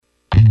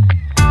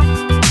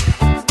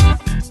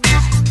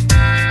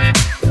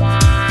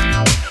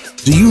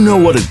Do you know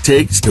what it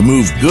takes to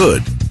move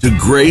good to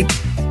great?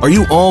 Are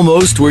you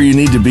almost where you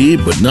need to be,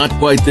 but not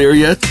quite there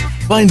yet?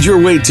 Find your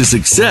way to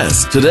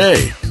success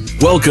today.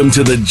 Welcome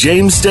to the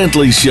James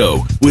Dentley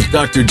Show with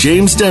Dr.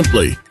 James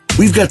Dentley.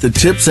 We've got the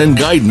tips and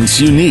guidance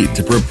you need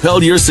to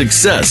propel your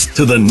success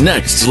to the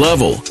next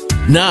level.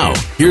 Now,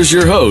 here's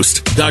your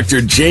host,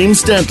 Dr.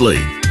 James Dentley.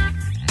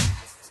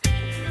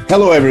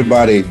 Hello,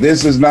 everybody.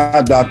 This is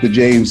not Dr.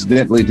 James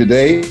Dentley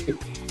today.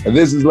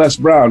 This is Les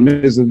Brown.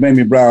 This is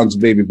Mamie Brown's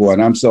baby boy.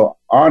 And I'm so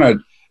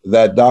honored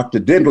that Dr.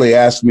 Dentley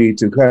asked me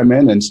to come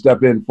in and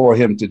step in for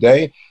him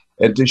today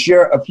and to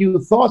share a few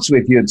thoughts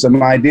with you and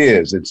some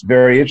ideas. It's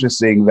very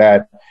interesting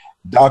that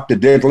Dr.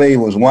 Dentley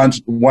was once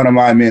one of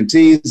my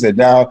mentees, and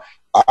now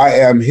I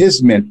am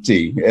his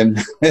mentee. And,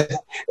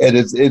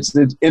 it's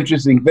an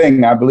interesting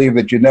thing. I believe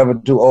that you're never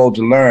too old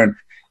to learn,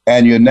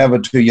 and you're never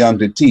too young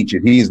to teach.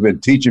 And he's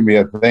been teaching me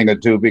a thing or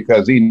two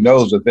because he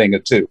knows a thing or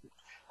two.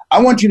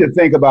 I want you to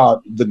think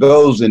about the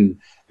goals and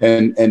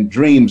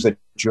dreams that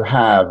you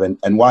have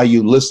and why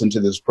you listen to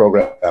this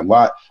program,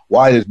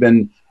 why it has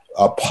been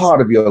a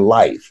part of your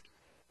life.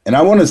 And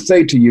I want to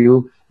say to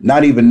you,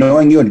 not even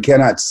knowing you and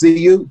cannot see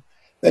you,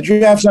 that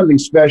you have something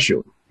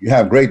special. You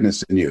have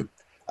greatness in you.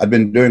 I've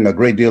been doing a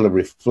great deal of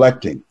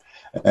reflecting.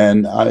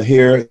 And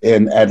here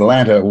in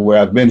Atlanta, where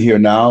I've been here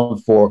now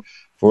for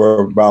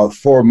about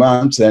 4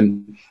 months,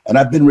 and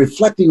I've been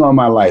reflecting on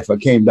my life. I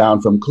came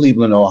down from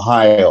Cleveland,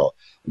 Ohio,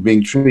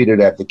 being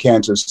treated at the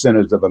Cancer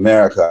Centers of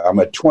America. I'm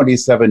a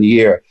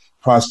 27-year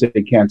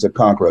prostate cancer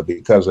conqueror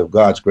because of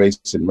God's grace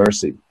and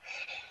mercy.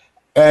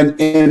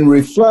 And in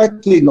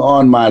reflecting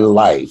on my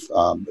life,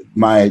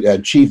 my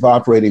chief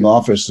operating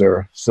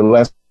officer,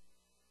 Celeste,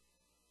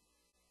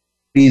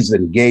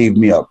 gave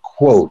me a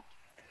quote,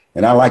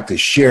 and I like to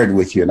share it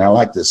with you, and I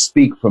like to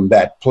speak from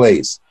that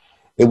place.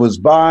 It was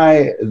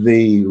by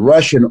the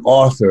Russian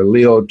author,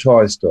 Leo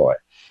Tolstoy.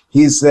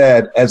 He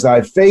said, "As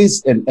I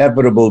face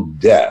inevitable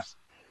death,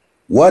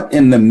 what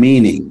in the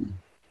meaning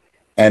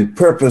and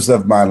purpose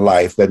of my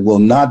life that will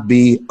not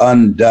be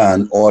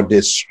undone or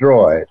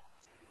destroyed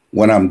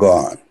when I'm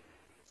gone?"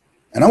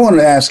 And I want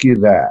to ask you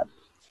that.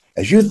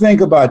 As you think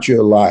about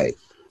your life,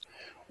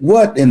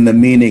 what in the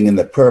meaning and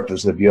the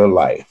purpose of your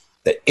life,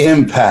 the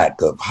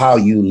impact of how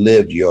you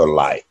lived your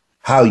life,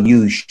 how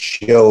you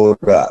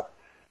showed up,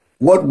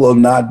 what will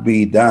not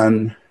be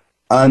done,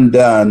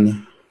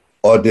 undone,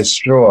 or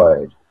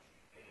destroyed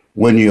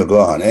when you're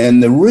gone?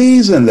 And the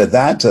reason that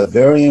that's a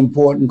very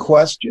important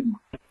question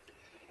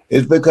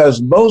is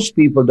because most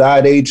people die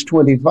at age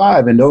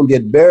 25 and don't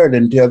get buried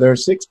until they're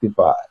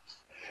 65.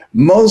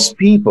 Most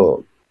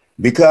people,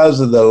 because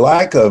of the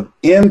lack of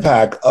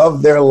impact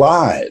of their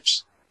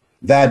lives,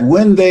 that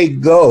when they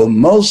go,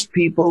 most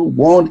people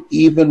won't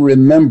even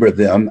remember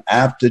them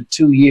after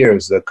 2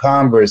 years. The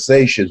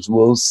conversations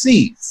will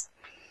cease.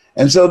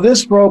 And so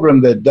this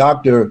program that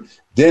Dr.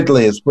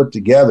 Dentley has put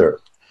together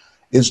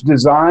is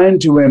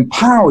designed to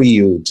empower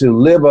you to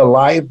live a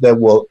life that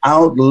will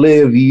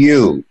outlive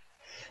you.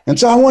 And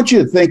so I want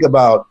you to think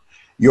about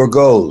your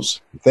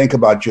goals, think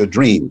about your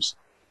dreams.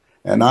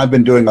 And I've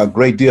been doing a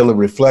great deal of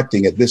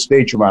reflecting at this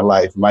stage of my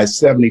life, my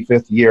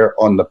 75th year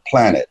on the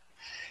planet.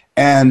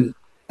 And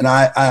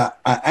I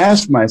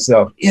asked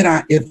myself,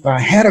 if I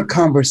had a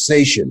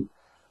conversation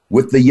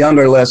with the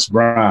younger Les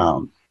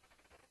Brown,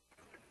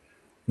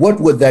 what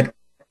would that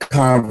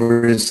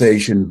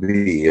conversation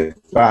be?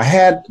 If I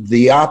had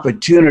the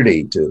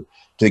opportunity to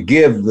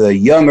give the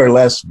younger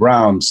Les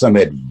Brown some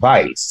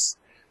advice,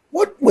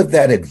 what would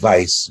that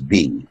advice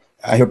be?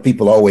 I hear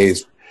people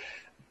always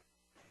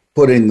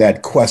putting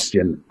that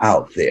question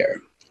out there,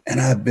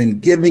 and I've been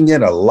giving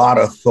it a lot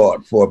of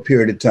thought for a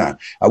period of time.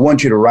 I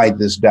want you to write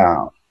this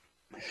down.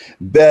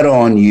 Bet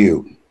on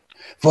you.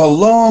 For a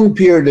long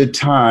period of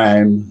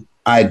time,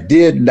 I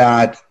did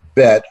not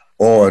bet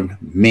on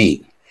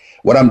me.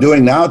 What I'm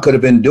doing now could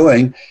have been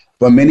doing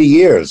for many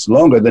years,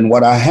 longer than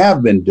what I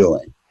have been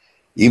doing.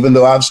 Even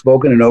though I've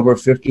spoken in over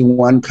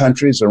 51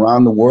 countries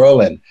around the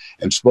world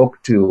and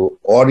spoke to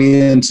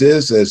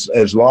audiences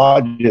as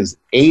large as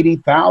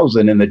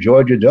 80,000 in the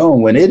Georgia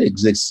Dome when it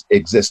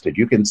existed.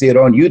 You can see it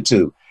on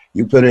YouTube.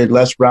 You put in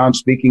Les Brown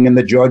speaking in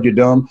the Georgia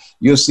Dome,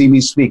 you'll see me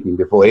speaking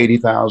before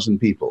 80,000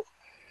 people.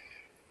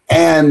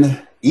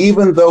 And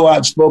even though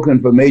I've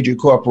spoken for major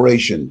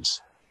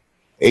corporations,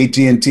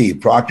 AT&T,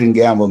 Procter &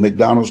 Gamble,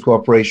 McDonald's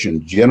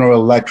Corporation,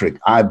 General Electric,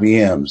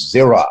 IBM,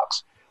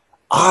 Xerox,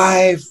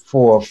 I,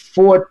 for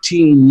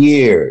 14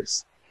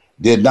 years,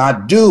 did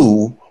not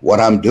do what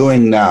I'm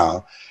doing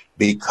now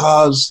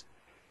because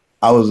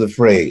I was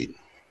afraid,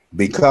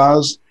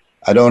 because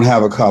I don't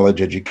have a college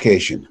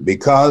education,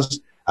 because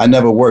I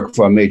never worked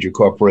for a major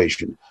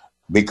corporation,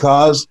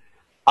 because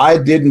I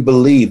didn't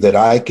believe that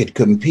I could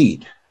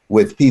compete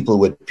with people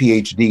with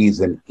PhDs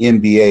and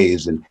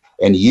MBAs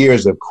and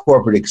years of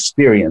corporate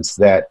experience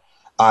that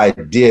I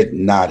did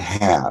not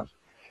have.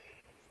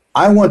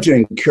 I want to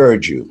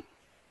encourage you.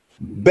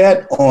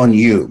 Bet on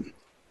you.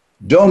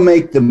 Don't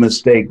make the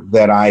mistake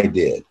that I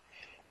did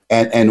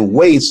and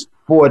waste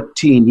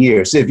 14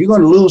 years. If you're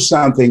going to lose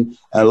something,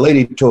 and a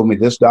lady told me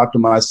this, Dr.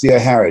 Marcia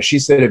Harris, she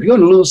said, if you're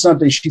going to lose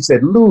something, she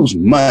said, lose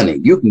money.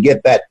 You can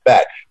get that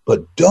back,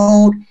 but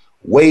don't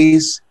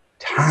waste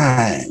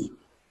time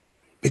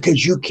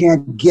because you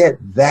can't get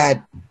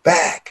that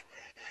back.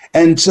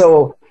 And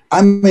so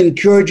I'm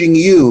encouraging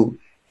you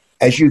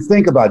as you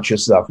think about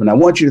yourself, and I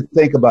want you to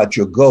think about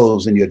your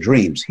goals and your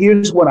dreams.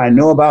 Here's what I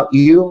know about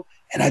you,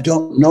 and I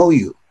don't know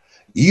you.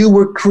 You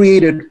were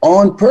created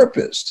on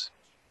purpose,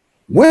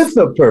 with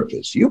a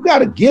purpose. You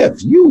got a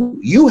gift.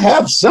 You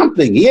have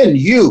something in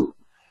you,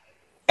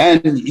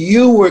 and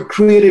you were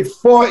created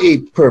for a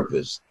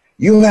purpose.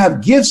 You have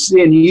gifts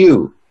in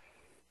you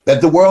that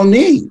the world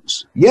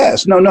needs.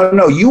 Yes,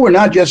 no. You were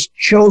not just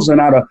chosen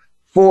out of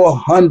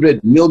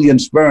 400 million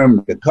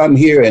sperm to come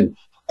here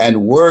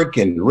and work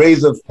and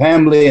raise a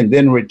family and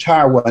then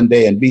retire one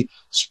day and be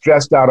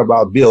stressed out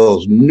about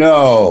bills.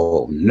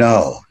 No.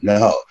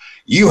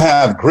 You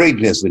have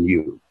greatness in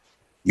you.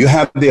 You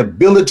have the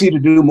ability to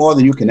do more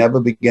than you can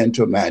ever begin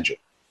to imagine.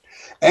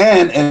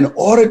 And in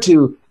order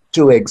to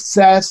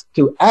access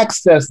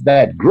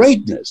that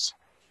greatness,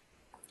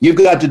 you've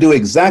got to do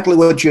exactly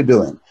what you're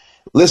doing,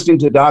 listening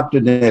to Dr.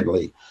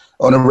 Nedley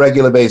on a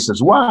regular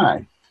basis.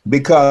 Why?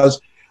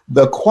 Because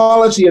the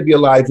quality of your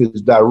life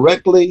is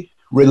directly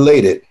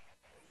related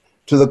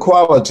to the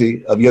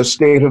quality of your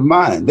state of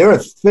mind. There are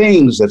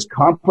things that's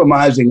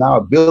compromising our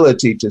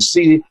ability to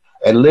see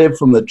and live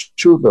from the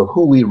truth of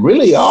who we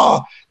really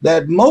are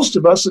that most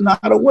of us are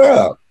not aware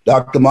of.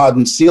 Dr.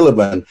 Martin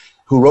Seligman,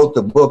 who wrote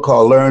the book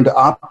called Learned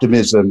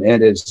Optimism,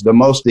 and it's the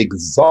most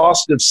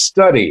exhaustive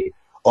study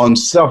on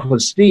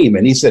self-esteem.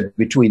 And he said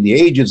between the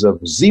ages of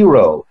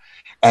 0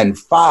 and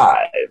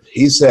 5,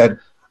 he said,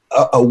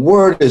 a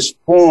word is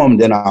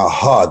formed in our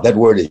heart. That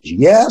word is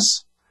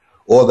yes,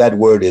 or that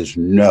word is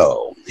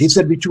no. He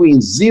said between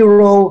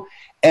 0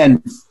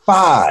 and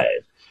 5,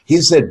 he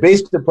said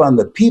based upon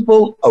the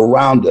people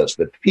around us,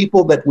 the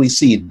people that we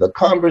see, the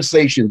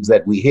conversations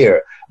that we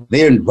hear,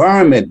 the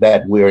environment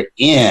that we're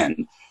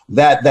in,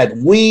 that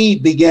we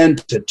begin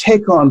to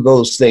take on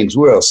those things.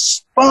 We're a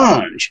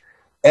sponge.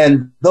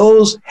 And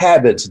those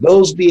habits,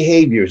 those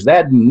behaviors,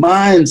 that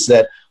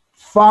mindset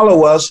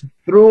follow us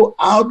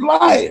throughout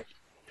life.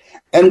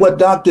 And what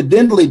Dr.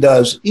 Dindley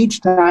does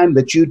each time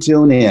that you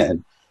tune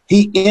in,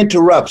 he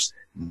interrupts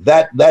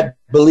that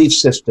belief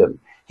system.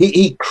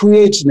 He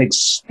creates an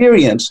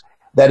experience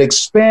that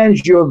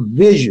expands your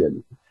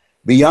vision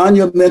beyond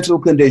your mental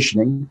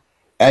conditioning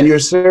and your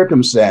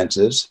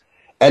circumstances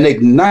and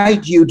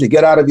ignite you to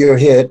get out of your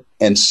head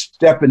and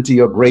step into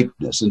your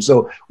greatness. And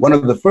so one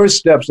of the first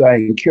steps I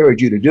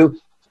encourage you to do,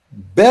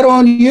 bet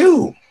on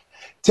you.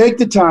 Take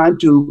the time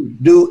to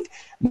do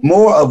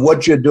more of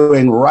what you're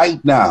doing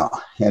right now,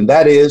 and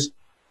that is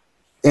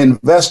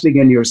investing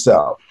in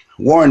yourself.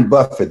 Warren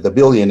Buffett, the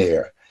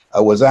billionaire,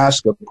 was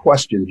asked a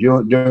question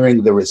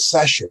during the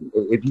recession.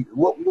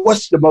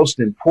 What's the most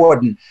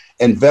important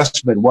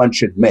investment one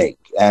should make?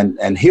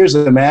 And here's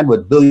a man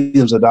with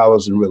billions of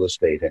dollars in real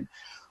estate and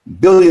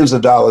billions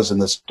of dollars in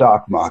the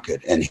stock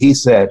market. And he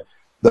said,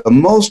 the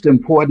most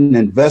important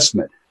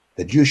investment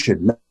that you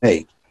should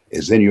make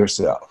is in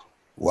yourself.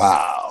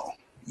 Wow.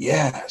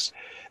 Yes.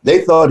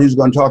 They thought he was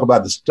going to talk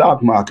about the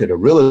stock market or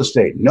real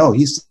estate. No,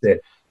 he said,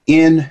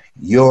 in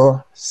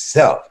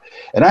yourself.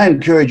 And I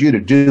encourage you to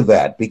do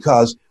that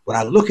because when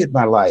I look at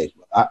my life,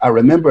 I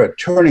remember a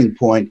turning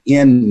point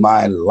in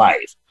my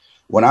life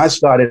when I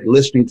started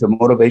listening to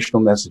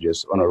motivational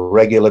messages on a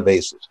regular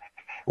basis.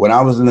 When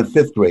I was in the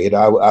 5th grade,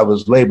 I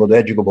was labeled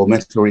educable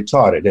mentally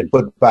retarded and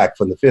put back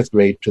from the 5th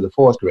grade to the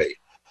 4th grade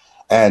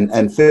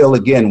and failed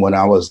again when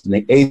I was in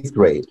the 8th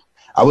grade.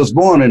 I was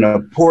born in a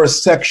poor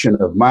section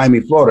of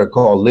Miami, Florida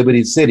called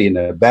Liberty City, in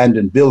an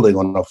abandoned building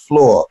on a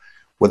floor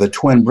with a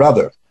twin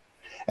brother.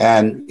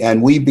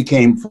 And we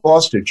became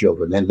foster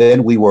children, and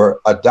then we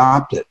were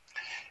adopted.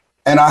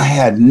 And I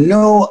had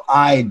no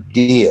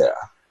idea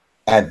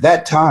at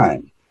that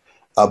time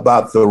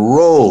about the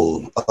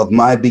role of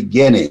my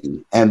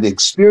beginning and the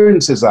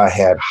experiences I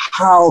had,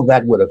 how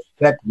that would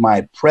affect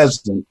my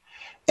present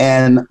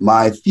and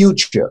my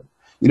future.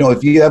 You know,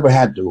 if you ever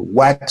had to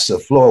wax a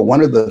floor,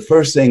 one of the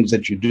first things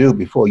that you do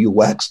before you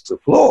wax the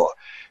floor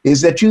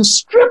is that you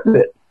strip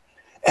it.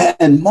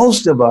 And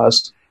most of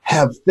us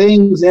have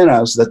things in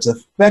us that's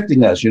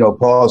affecting us. You know,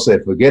 Paul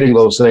said, forgetting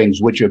those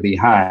things which are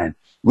behind,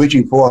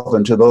 reaching forth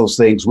unto those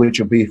things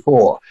which are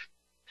before.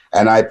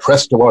 And I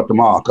pressed toward the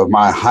mark of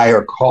my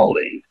higher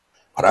calling.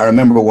 But I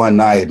remember one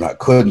night I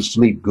couldn't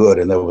sleep good,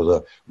 and there was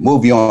a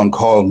movie on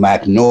called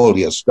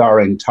Magnolia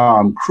starring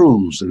Tom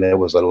Cruise, and there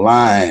was a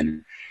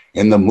line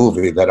in the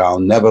movie that I'll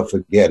never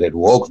forget. It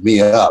woke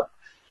me up.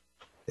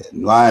 The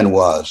line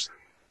was,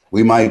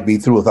 we might be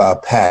through with our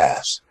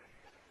past,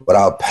 but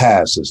our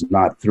past is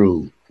not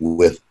through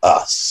with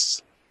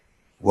us.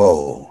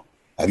 Whoa.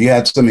 Have you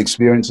had some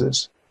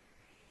experiences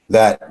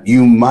that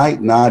you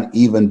might not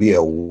even be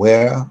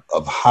aware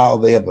of how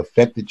they have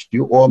affected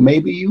you? Or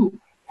maybe you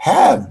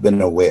have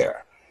been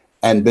aware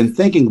and been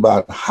thinking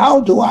about, how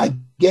do I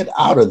get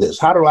out of this?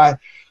 How do I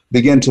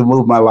begin to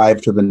move my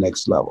life to the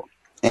next level?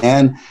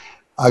 And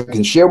I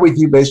can share with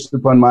you based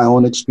upon my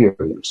own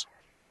experience.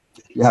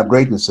 You have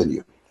greatness in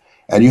you,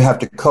 and you have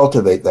to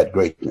cultivate that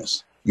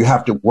greatness. You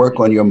have to work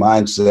on your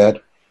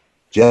mindset,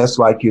 just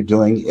like you're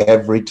doing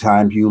every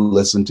time you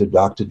listen to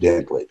Dr.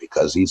 Dentley,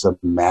 because he's a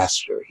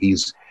master.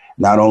 He's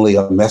not only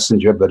a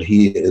messenger, but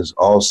he is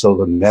also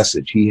the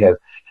message. He has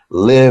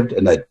lived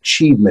an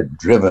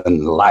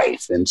achievement-driven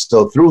life. And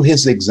so through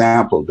his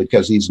example,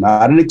 because he's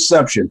not an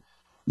exception,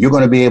 you're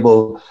going to be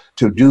able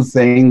to do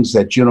things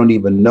that you don't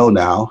even know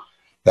now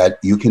that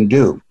you can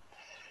do.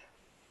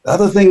 The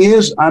other thing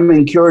is, I'm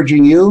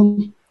encouraging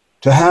you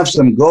to have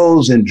some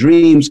goals and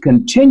dreams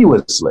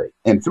continuously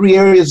in 3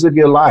 areas of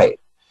your life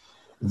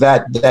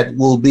that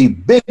will be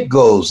big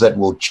goals that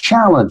will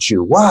challenge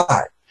you.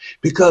 Why?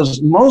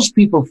 Because most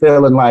people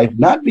fail in life,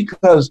 not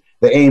because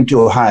they aim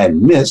too high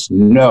and miss.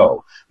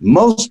 No,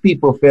 most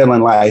people fail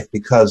in life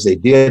because they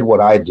did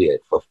what I did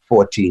for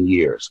 14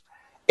 years.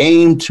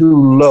 Aim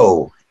too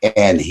low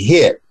and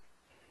hit.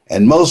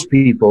 And most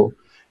people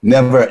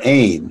never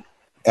aim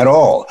at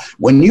all.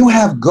 When you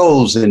have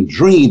goals and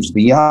dreams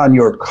beyond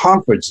your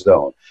comfort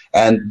zone,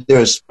 and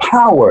there's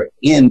power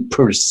in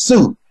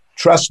pursuit,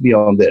 trust me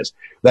on this,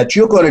 that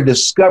you're going to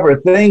discover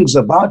things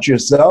about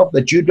yourself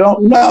that you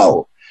don't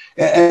know.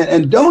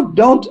 And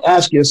don't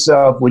ask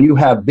yourself when you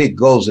have big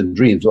goals and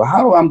dreams, well,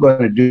 how am I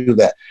going to do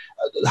that?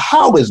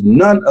 How is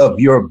none of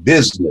your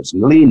business?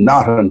 Lean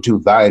not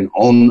unto thine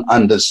own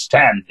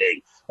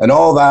understanding. And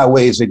all thy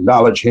ways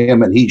acknowledge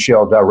him, and he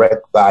shall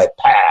direct thy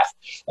path.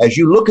 As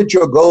you look at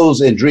your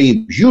goals and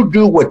dreams, you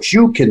do what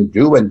you can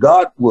do, and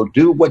God will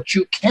do what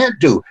you can't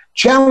do.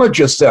 Challenge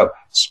yourself,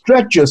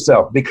 stretch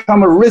yourself,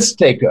 become a risk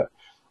taker.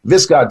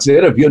 This God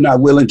said, if you're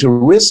not willing to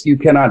risk, you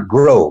cannot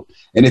grow.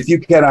 And if you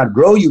cannot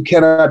grow, you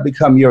cannot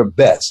become your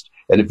best.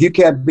 And if you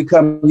can't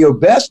become your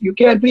best, you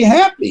can't be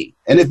happy.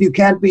 And if you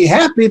can't be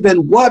happy,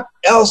 then what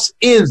else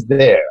is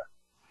there?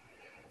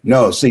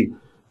 No, see,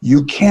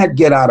 you can't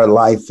get out of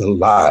life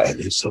alive.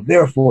 And so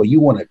therefore, you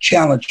want to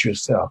challenge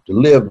yourself to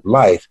live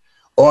life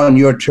on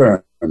your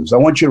terms. I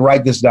want you to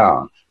write this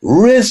down.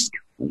 Risk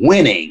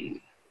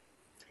winning.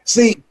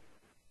 See,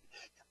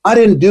 I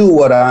didn't do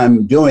what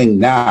I'm doing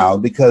now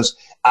because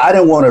I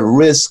didn't want to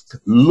risk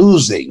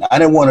losing. I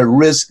didn't want to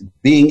risk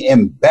being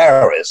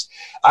embarrassed.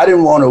 I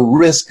didn't want to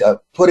risk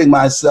putting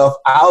myself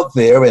out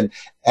there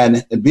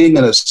and being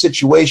in a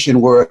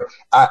situation where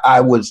I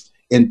was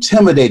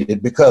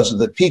intimidated because of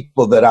the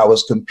people that I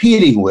was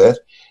competing with,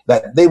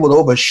 that they would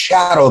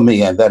overshadow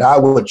me and that I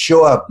would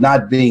show up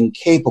not being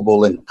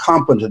capable and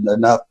competent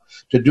enough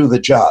to do the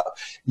job.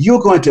 You're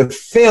going to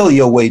fail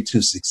your way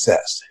to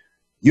success.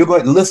 You're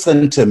going to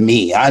listen to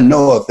me. I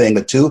know a thing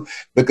or two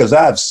because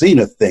I've seen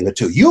a thing or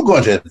two. You're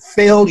going to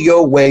fail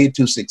your way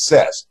to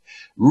success.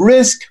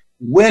 Risk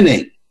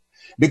winning.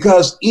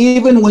 Because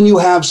even when you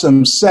have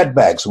some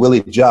setbacks,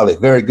 Willie Jolly,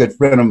 very good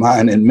friend of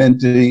mine and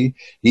mentee,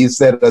 he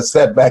said a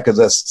setback is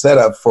a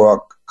setup for a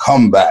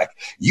comeback.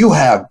 You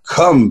have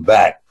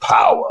comeback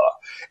power.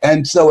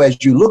 And so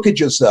as you look at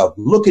yourself,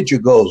 look at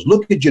your goals,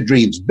 look at your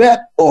dreams, bet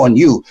on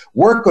you,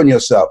 work on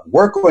yourself,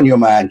 work on your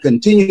mind,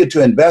 continue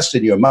to invest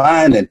in your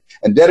mind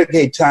and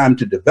dedicate time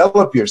to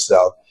develop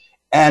yourself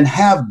and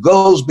have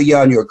goals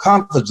beyond your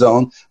comfort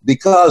zone,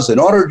 because in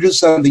order to do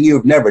something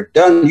you've never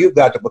done, you've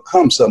got to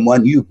become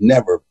someone you've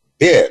never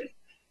been.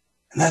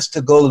 And that's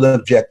the goal and the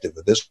objective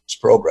of this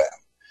program,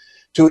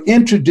 to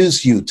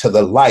introduce you to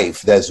the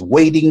life that's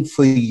waiting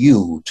for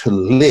you to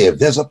live.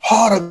 There's a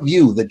part of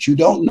you that you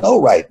don't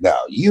know right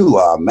now. You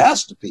are a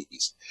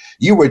masterpiece.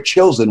 You were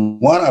chosen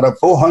 1 out of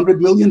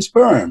 400 million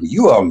sperm.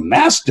 You are a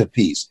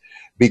masterpiece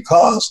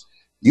because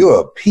you're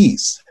a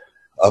piece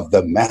of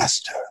the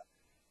master.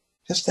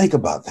 Just think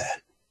about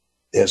that.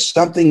 There's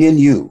something in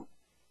you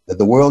that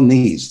the world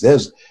needs.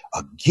 There's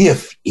a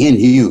gift in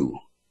you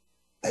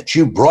that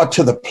you brought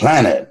to the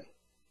planet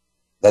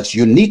that's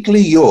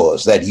uniquely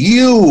yours, that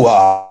you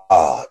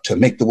are to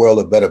make the world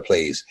a better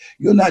place.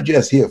 You're not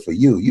just here for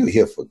you. You're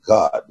here for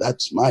God.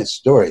 That's my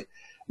story,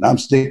 and I'm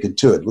sticking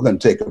to it. We're going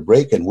to take a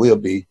break, and we'll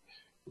be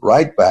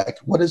right back.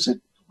 What is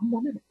it? 1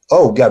 more minute.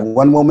 Oh, got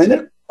 1 more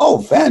minute? Oh,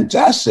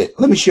 fantastic.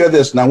 Let me share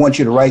this, and I want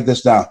you to write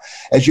this down.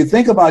 As you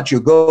think about your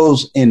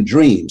goals and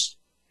dreams,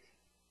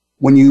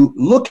 when you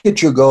look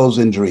at your goals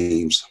and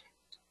dreams,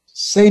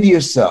 say to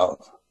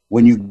yourself,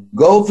 when you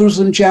go through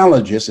some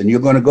challenges, and you're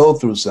going to go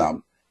through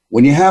some,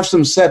 when you have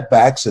some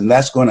setbacks, and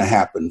that's going to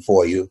happen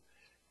for you,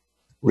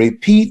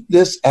 repeat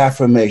this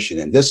affirmation.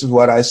 And this is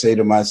what I say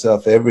to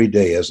myself every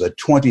day as a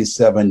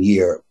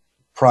 27-year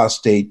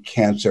prostate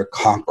cancer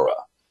conqueror.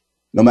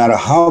 No matter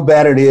how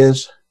bad it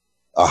is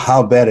or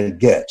how bad it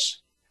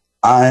gets,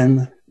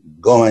 I'm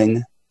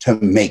going to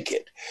make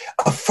it.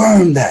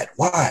 Affirm that.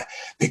 Why?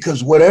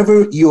 Because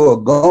whatever you are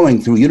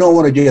going through, you don't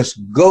want to just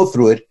go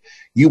through it.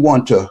 You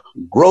want to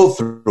grow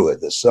through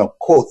it. There's some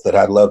quote that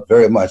I love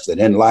very much, that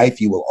in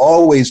life you will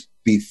always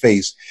be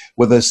faced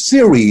with a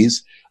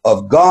series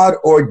of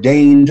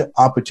God-ordained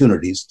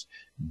opportunities,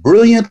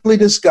 brilliantly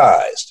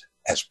disguised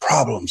as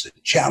problems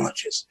and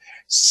challenges.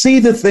 See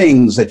the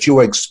things that you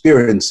are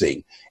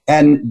experiencing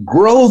and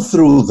grow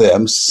through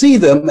them, see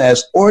them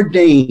as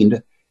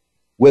ordained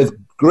with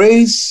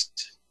grace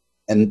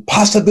and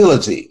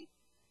possibility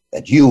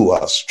that you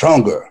are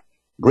stronger.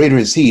 Greater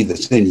is he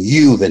that's in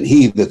you than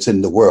he that's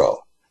in the world.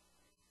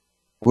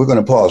 We're going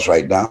to pause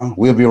right now.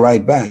 We'll be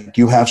right back.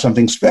 You have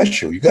something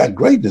special. You got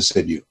greatness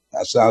in you.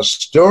 That's our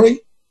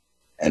story,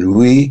 and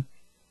we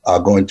are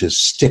going to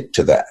stick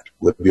to that.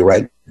 We'll be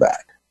right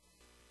back.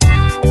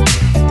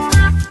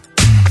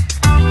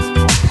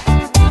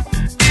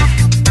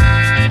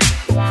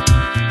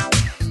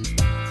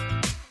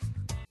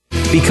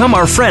 Become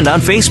our friend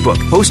on Facebook.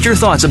 Post your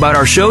thoughts about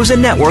our shows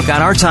and network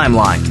on our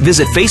timeline.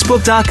 Visit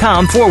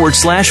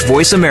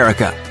facebook.com/Voice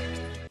America.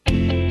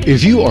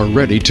 If you are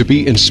ready to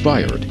be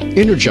inspired,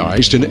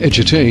 energized, and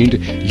edutained,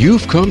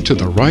 you've come to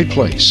the right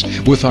place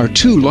with our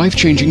 2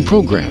 life-changing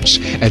programs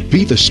at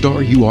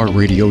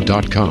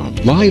BeTheStarYouAreRadio.com.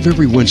 Live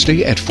every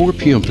Wednesday at 4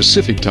 p.m.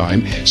 Pacific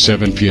Time,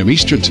 7 p.m.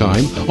 Eastern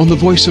Time on the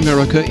Voice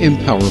America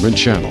Empowerment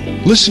Channel.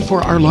 Listen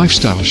for our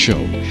lifestyle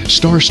show,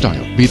 Star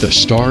Style, Be the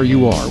Star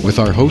You Are, with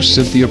our host,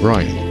 Cynthia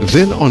Bryan.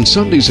 Then on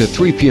Sundays at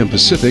 3 p.m.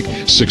 Pacific,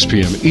 6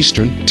 p.m.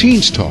 Eastern,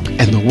 Teens Talk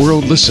and the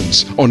World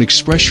Listens on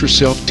Express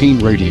Yourself Teen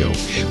Radio.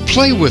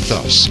 Play with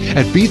us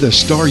at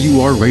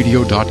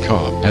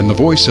BeTheStarYouAreRadio.com and the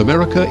Voice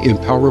America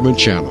Empowerment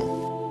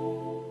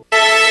Channel.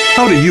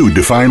 How do you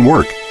define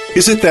work?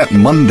 Is it that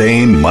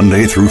mundane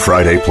Monday through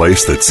Friday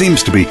place that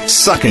seems to be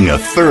sucking a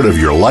third of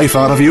your life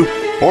out of you?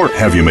 Or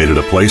have you made it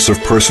a place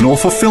of personal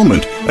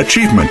fulfillment,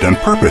 achievement, and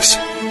purpose?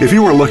 If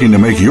you are looking to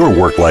make your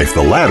work life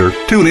the latter,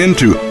 tune in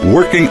to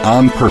Working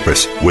on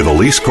Purpose with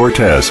Elise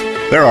Cortez.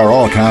 There are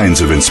all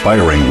kinds of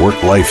inspiring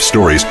work-life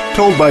stories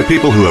told by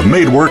people who have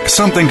made work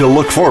something to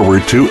look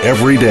forward to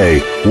every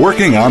day.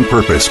 Working on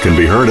Purpose can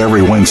be heard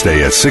every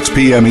Wednesday at 6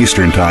 p.m.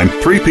 Eastern Time,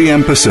 3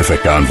 p.m.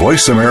 Pacific on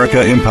Voice America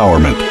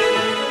Empowerment.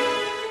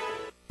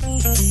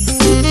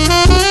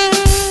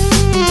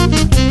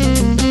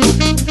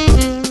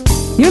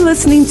 You're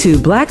listening to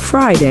Black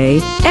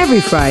Friday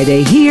every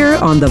Friday here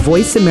on the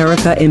Voice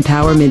America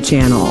Empowerment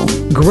Channel.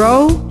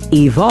 Grow,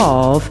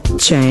 evolve,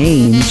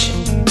 change.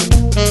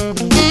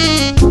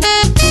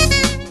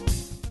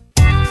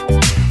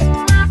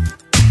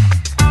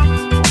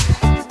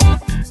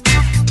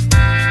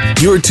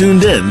 You're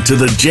tuned in to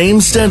The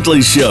James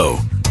Dentley Show.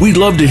 We'd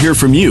love to hear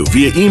from you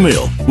via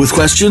email with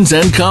questions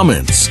and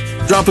comments.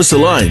 Drop us a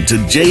line to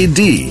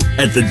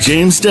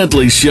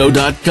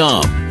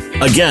jd@thejamesdentleyshow.com.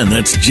 Again,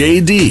 that's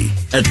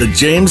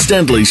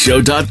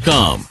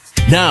jd@thejamesdentleyshow.com.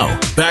 Now,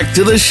 back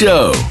to the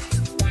show.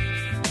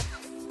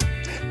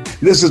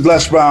 This is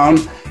Les Brown.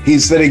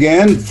 He's sitting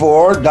in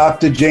for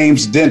Dr.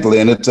 James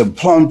Dentley, and it's a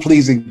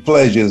plum-pleasing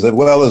pleasure as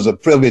well as a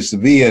privilege to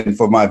be in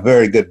for my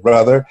very good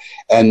brother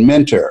and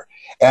mentor.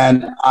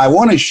 And I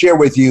want to share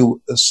with you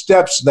the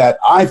steps that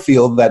I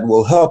feel that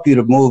will help you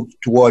to move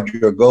toward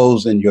your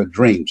goals and your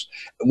dreams.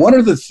 One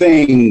of the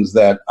things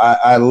that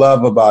I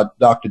love about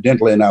Dr.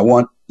 Dentley, and I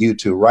want you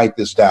to write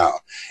this down: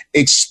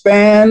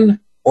 expand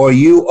or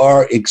you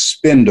are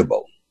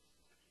expendable.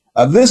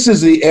 This is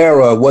the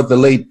era of what the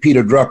late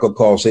Peter Drucker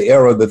calls the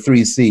era of the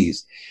 3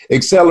 C's: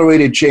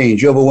 accelerated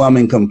change,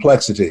 overwhelming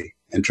complexity,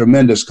 and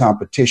tremendous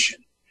competition.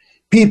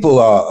 People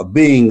are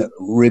being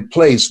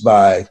replaced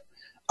by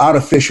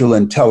artificial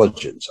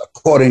intelligence.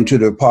 According to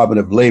the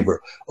Department of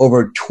Labor,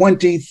 over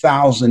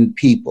 20,000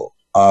 people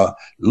are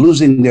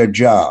losing their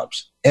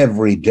jobs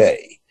every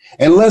day.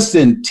 In less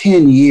than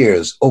 10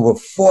 years, over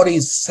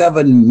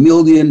 47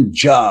 million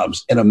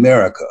jobs in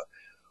America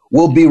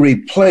will be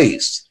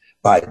replaced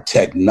by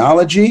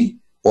technology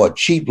or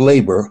cheap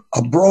labor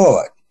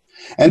abroad.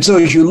 And so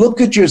as you look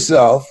at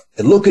yourself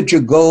and look at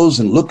your goals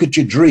and look at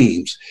your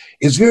dreams,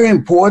 it's very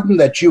important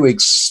that you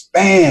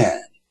expand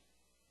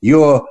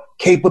your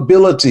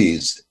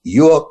capabilities,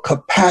 your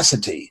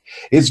capacity.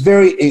 It's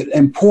very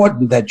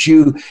important that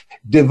you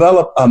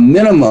develop a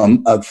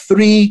minimum of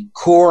 3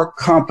 core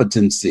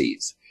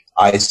competencies.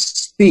 I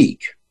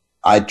speak,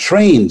 I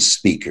train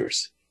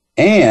speakers,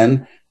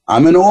 and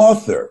I'm an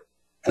author,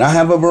 and I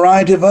have a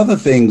variety of other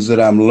things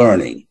that I'm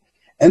learning.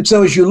 And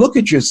so as you look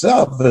at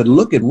yourself and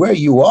look at where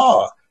you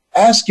are,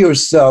 ask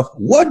yourself,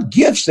 what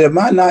gifts am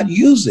I not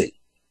using?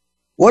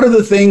 What are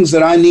the things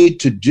that I need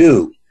to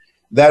do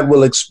that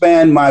will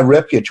expand my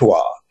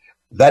repertoire,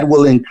 that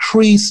will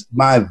increase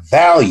my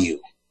value?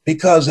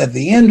 Because at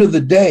the end of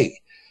the day,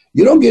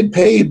 you don't get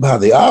paid by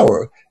the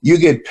hour. You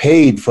get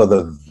paid for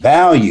the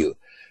value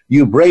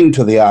you bring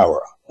to the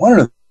hour. One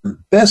of the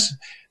best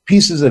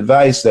pieces of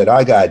advice that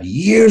I got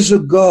years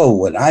ago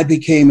when I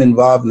became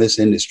involved in this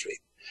industry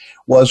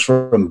was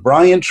from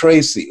Brian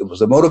Tracy. It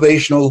was a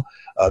motivational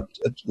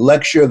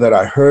lecture that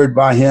I heard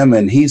by him,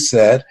 and he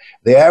said,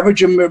 the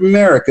average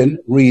American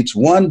reads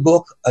 1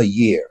 book a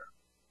year.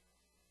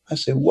 I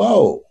said,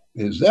 whoa,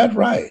 is that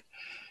right?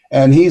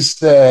 And he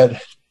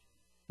said,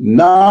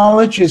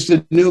 knowledge is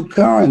the new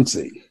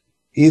currency.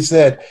 He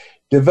said,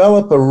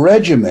 develop a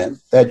regimen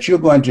that you're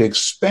going to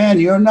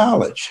expand your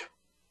knowledge.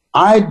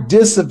 I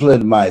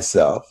disciplined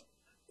myself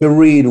to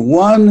read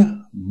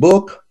 1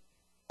 book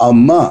a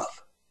month.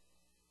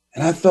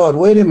 And I thought,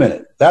 wait a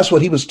minute, that's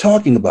what he was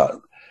talking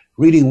about,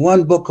 reading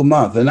one book a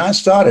month. And I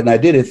started, and I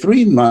did it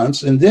 3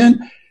 months, and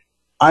then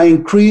I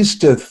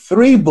increased to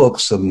 3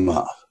 books a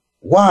month.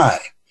 Why?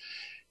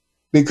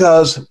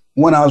 Because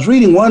when I was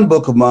reading one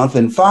book a month,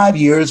 in 5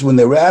 years, when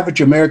the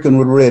average American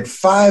would have read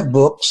 5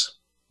 books,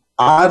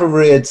 I'd have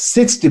read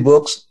 60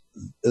 books.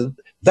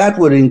 That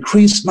would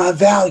increase my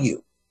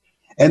value.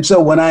 And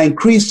so when I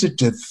increased it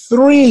to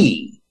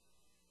 3,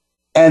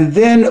 and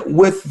then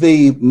with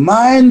the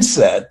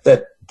mindset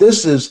that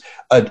this is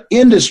an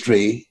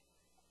industry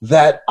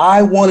that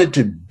I wanted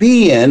to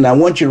be in, I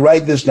want you to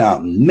write this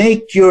down,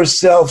 make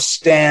yourself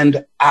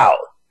stand out.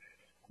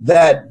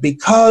 That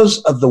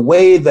because of the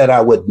way that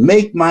I would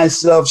make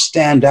myself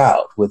stand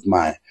out with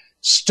my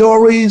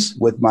stories,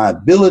 with my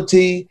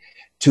ability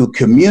to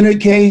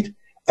communicate,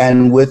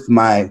 and with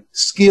my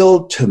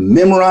skill to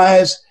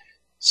memorize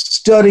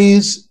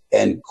studies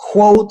and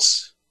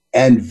quotes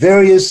and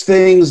various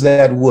things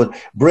that would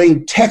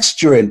bring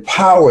texture and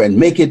power and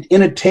make it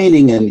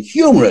entertaining and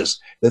humorous,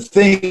 the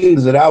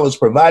things that I was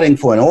providing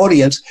for an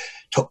audience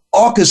to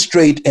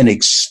orchestrate an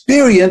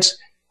experience,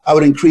 I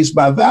would increase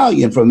my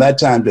value. And from that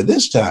time to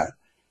this time,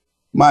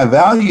 my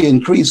value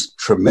increased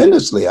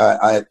tremendously.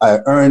 I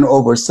earn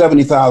over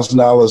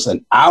 $70,000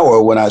 an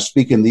hour when I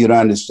speak in the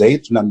United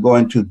States, and I'm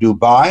going to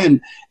Dubai,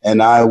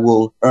 and I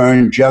will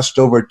earn just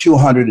over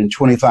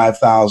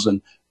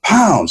 225,000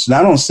 pounds. And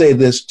I don't say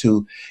this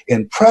to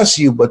impress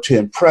you, but to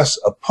impress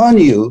upon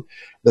you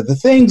that the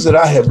things that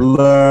I have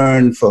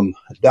learned from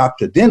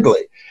Dr.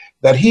 Dindley,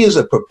 that he is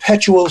a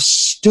perpetual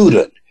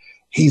student.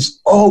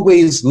 He's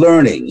always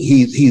learning.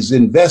 He's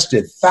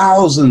invested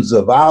thousands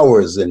of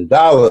hours and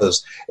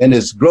dollars in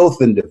his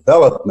growth and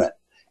development.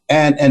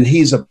 And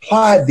he's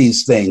applied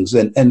these things.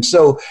 And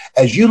so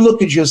as you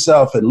look at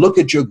yourself and look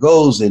at your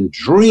goals and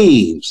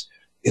dreams,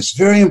 it's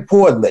very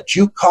important that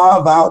you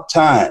carve out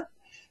time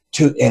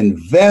to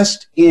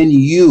invest in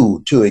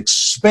you, to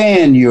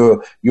expand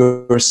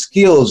your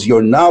skills,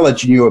 your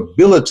knowledge, and your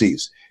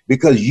abilities,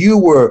 because you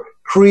were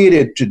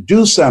created to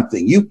do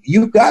something.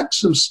 You've got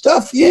some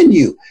stuff in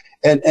you.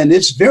 And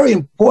it's very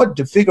important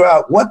to figure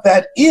out what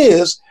that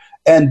is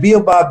and be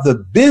about the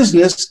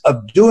business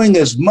of doing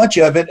as much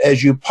of it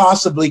as you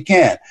possibly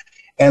can.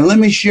 And let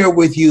me share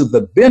with you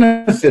the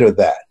benefit of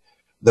that.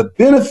 The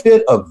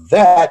benefit of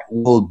that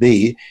will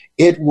be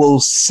it will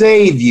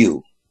save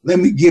you. Let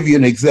me give you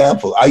an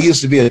example. I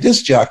used to be a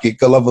disc jockey in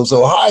Columbus,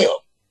 Ohio,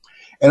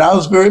 and I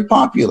was very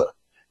popular,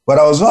 but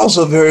I was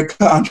also very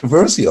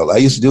controversial. I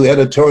used to do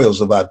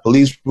editorials about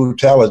police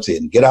brutality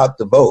and get out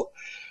the vote.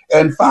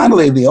 And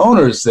finally, the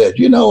owners said,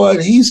 you know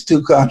what, he's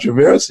too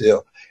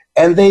controversial.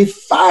 And they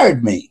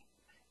fired me.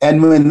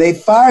 And when they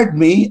fired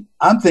me,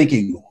 I'm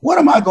thinking, what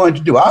am I going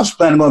to do? I was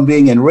planning on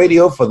being in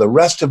radio for the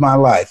rest of my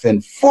life.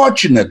 And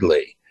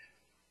fortunately,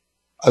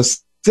 a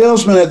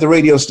salesman at the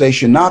radio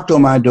station knocked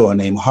on my door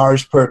named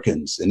Horace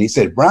Perkins. And he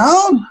said,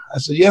 Brown? I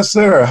said, yes,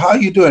 sir. How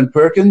you doing,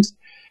 Perkins?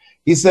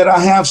 He said, I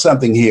have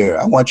something here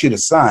I want you to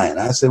sign.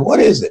 I said,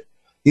 what is it?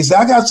 He said,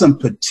 I got some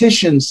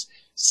petitions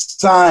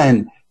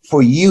signed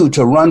for you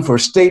to run for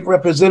state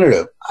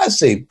representative. I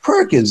say,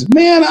 Perkins,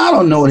 man, I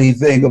don't know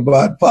anything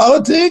about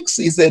politics.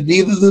 He said,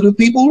 neither do the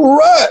people who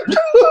run.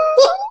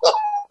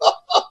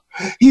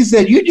 He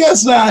said, you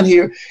just signed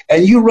here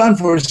and you run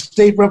for a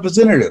state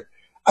representative.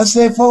 I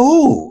said, for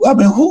who? I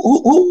mean,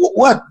 who,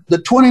 what? The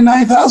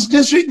 29th House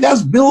District?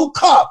 That's Bill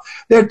Kopp.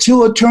 Their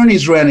 2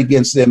 attorneys ran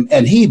against him,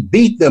 and he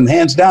beat them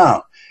hands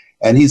down.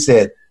 And he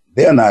said,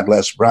 they're not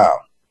Les Brown.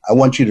 I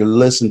want you to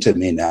listen to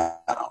me now.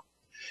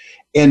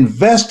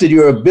 Invest in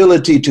your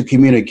ability to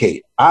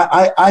communicate.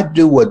 I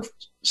do what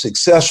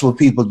successful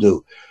people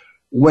do.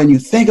 When you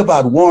think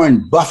about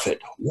Warren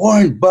Buffett,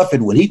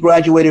 when he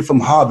graduated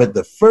from Harvard,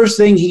 the first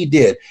thing he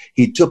did,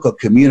 he took a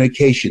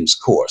communications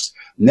course.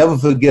 Never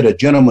forget a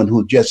gentleman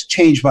who just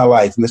changed my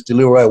life, Mr.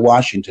 Leroy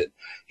Washington.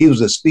 He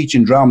was a speech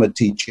and drama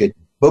teacher at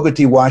Booker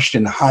T.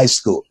 Washington High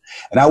School.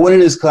 And I went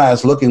in his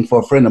class looking for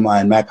a friend of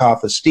mine,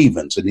 MacArthur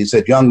Stevens. And he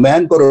said, young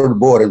man, go to the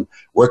board and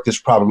work this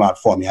problem out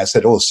for me. I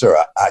said, oh, sir,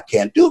 I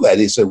can't do that.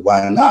 He said,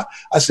 why not?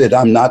 I said,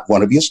 I'm not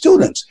one of your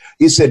students.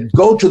 He said,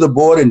 go to the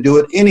board and do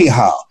it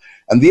anyhow.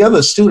 And the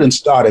other students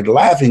started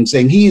laughing,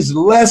 saying, he's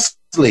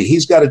Leslie.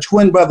 He's got a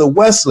twin brother,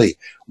 Wesley.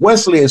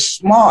 Wesley is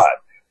smart.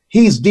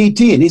 He's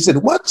DT. And he said,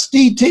 what's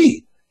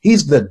DT?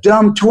 He's the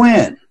dumb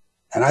twin.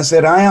 And I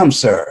said, I am,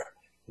 sir.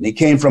 And he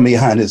came from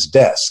behind his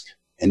desk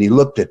and he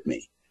looked at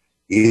me.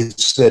 He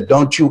said,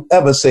 don't you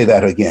ever say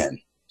that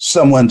again.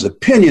 Someone's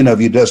opinion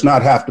of you does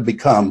not have to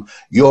become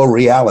your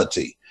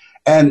reality.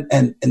 And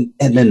in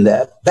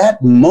that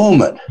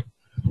moment,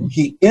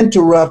 he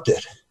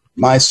interrupted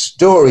my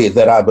story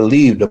that I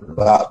believed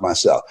about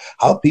myself.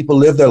 How people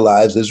live their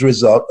lives as a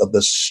result of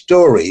the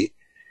story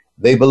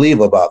they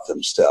believe about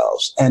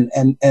themselves. And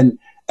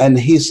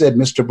he said,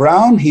 Mr.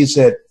 Brown, he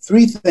said,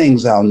 3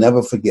 things I'll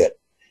never forget.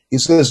 He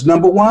says,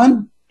 number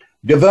 1,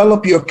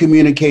 develop your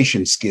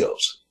communication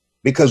skills.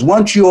 Because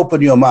once you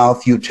open your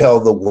mouth, you tell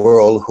the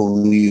world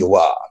who you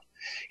are.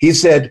 He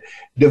said,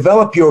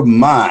 develop your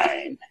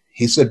mind.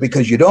 He said,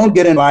 because you don't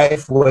get in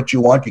life what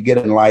you want, you get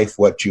in life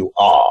what you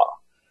are.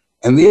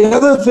 And the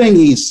other thing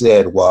he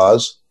said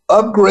was,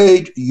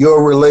 upgrade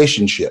your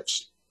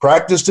relationships.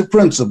 Practice the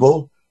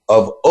principle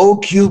of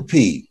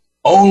OQP,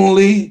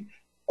 only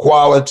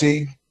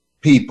quality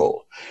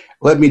people.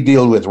 Let me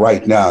deal with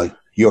right now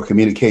your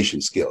communication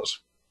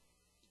skills.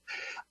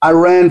 I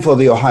ran for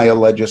the Ohio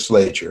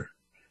legislature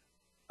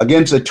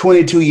against a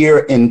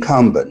 22-year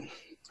incumbent,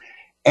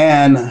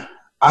 and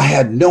I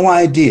had no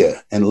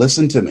idea, and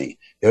listen to me,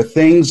 there are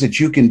things that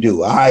you can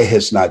do. Eye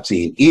has not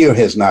seen, ear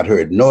has not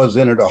heard, nor has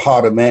entered the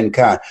heart of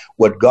mankind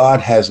what God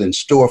has in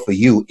store for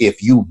you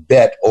if you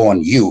bet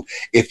on you,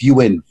 if you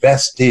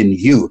invest in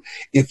you,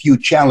 if you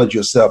challenge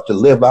yourself to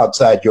live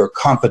outside your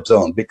comfort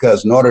zone,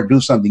 because in order to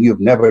do something you've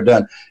never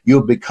done,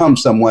 you'll become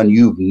someone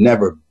you've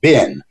never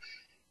been.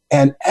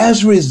 And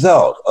as a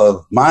result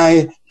of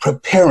my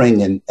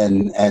preparing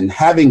and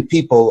having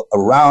people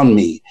around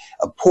me,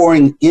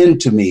 pouring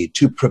into me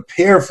to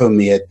prepare for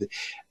me at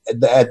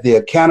the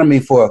Academy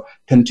for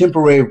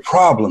Contemporary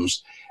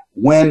Problems,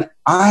 when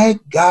I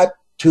got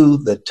to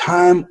the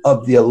time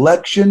of the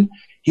election,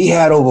 he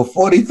had over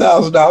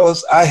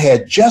 $40,000. I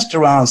had just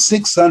around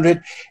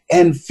 $650.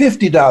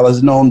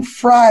 And on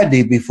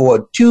Friday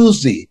before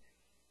Tuesday,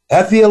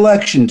 at the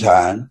election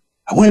time,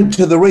 I went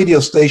to the radio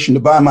station to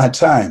buy my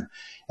time.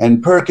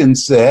 And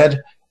Perkins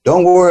said,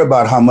 don't worry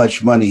about how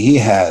much money he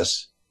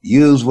has.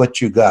 Use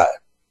what you got.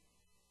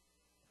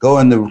 Go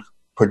in the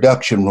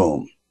production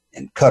room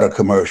and cut a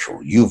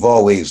commercial. You've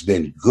always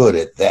been good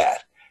at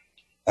that.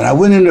 And I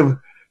went in the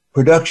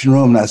production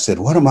room and I said,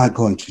 what am I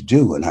going to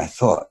do? And I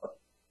thought,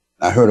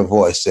 I heard a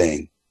voice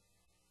saying,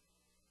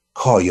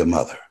 call your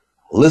mother.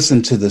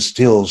 Listen to the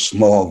still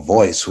small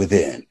voice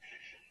within.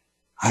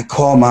 I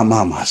called my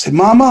mama. I said,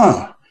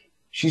 Mama.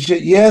 She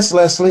said, yes,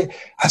 Leslie.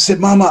 I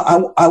said,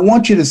 Mama, I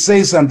want you to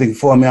say something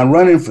for me. I'm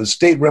running for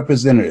state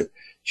representative.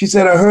 She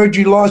said, I heard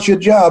you lost your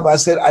job. I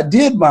said, I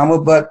did, Mama,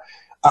 but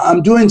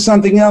I'm doing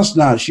something else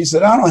now. She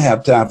said, I don't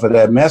have time for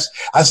that mess.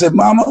 I said,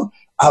 Mama,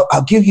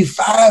 I'll give you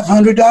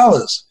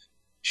 $500.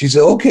 She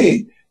said,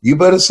 okay, you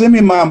better send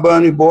me my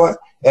money, boy,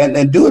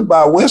 and do it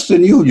by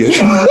Western Union.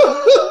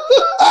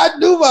 I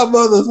knew my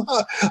mother's,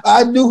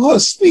 I knew her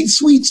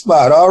sweet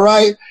spot, all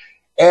right?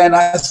 And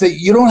I said,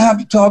 you don't have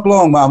to talk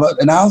long, Mama,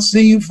 and I'll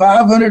see you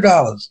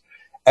 $500.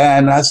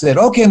 And I said,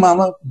 okay,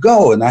 Mama,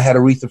 go. And I had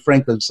Aretha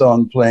Franklin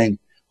song playing,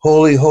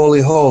 Holy,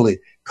 Holy, Holy,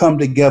 Come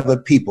Together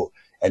People.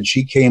 And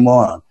she came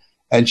on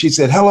and she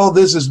said, hello,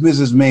 this is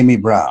Mrs. Mamie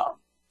Brown.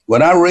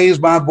 When I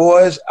raised my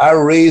boys, I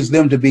raised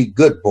them to be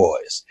good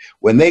boys.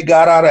 When they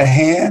got out of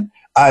hand,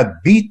 I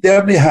beat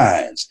their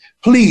behinds.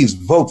 Please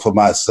vote for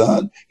my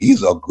son.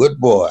 He's a good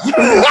boy.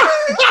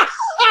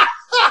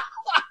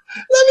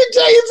 Let me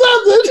tell you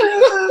something.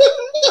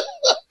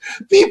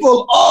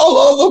 People all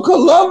over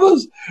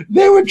Columbus,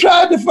 they were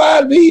trying to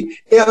find me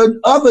in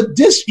other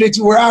districts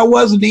where I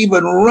wasn't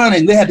even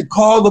running. They had to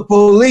call the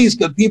police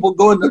because people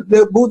go into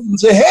their booth and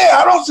say, hey,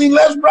 I don't see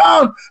Les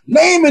Brown's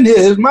name in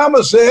here. His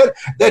mama said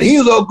that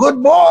he's a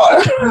good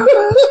boy.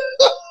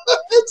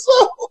 And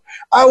so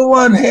I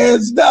won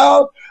hands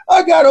down.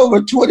 I got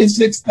over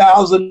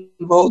 26,000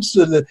 votes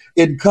to the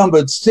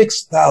incumbent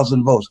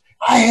 6,000 votes.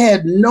 I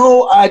had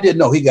no idea.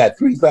 No, he got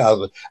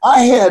 3,000.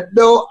 I had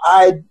no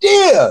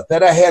idea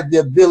that I had the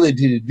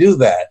ability to do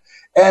that.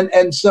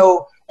 And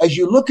so as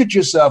you look at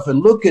yourself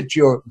and look at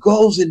your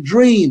goals and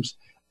dreams,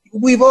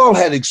 we've all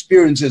had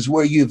experiences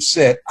where you've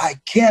said, I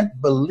can't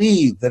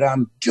believe that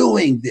I'm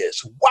doing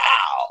this.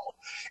 Wow.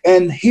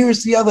 And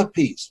here's the other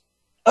piece,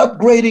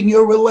 upgrading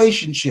your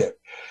relationship.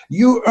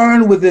 You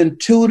earn within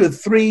 $2,000 to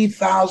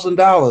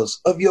 $3,000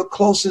 of your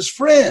closest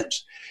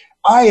friends.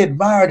 I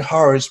admired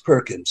Horace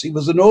Perkins. He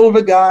was an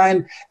older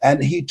guy,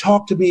 and he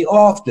talked to me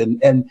often.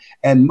 And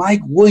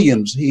Mike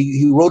Williams,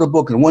 he wrote a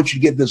book, and I want you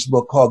to get this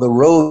book called The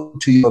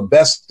Road to Your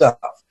Best Stuff.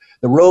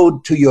 The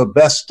Road to Your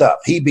Best Stuff.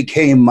 He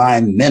became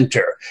my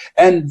mentor.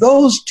 And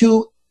those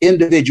two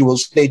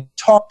individuals, they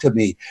talked to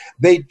me.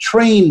 They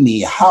trained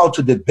me how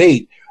to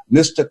debate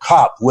Mr.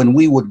 Kopp when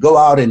we would go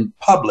out in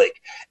public.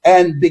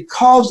 And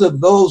because of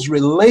those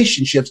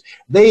relationships,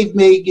 they've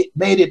made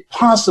it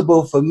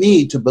possible for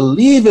me to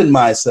believe in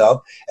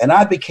myself. And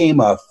I became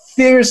a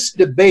fierce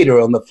debater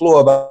on the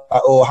floor of the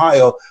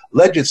Ohio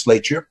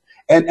legislature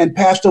and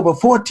passed over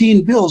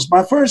 14 bills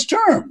my first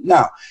term.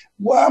 Now,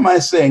 why am I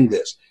saying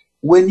this?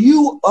 When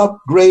you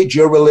upgrade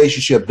your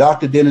relationship,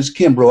 Dr. Dennis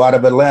Kimbrough out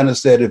of Atlanta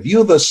said, if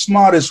you're the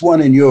smartest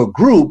one in your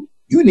group,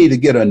 you need to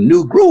get a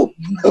new group,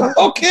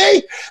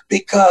 okay?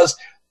 Because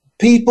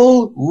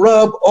people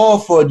rub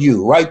off on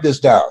you. Write this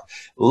down.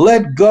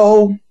 Let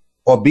go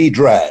or be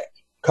dragged.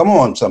 Come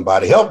on,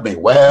 somebody, help me.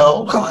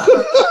 Well, what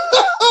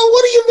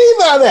do you mean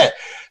by that?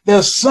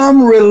 There's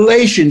some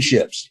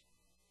relationships,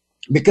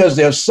 because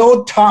they're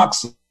so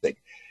toxic,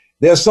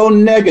 they're so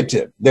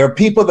negative. There are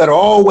people that are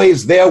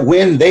always there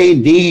when they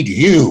need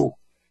you.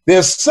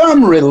 There's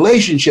some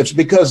relationships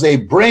because they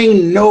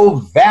bring no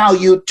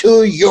value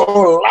to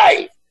your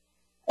life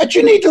that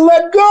you need to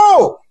let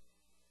go,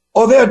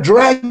 or they'll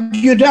drag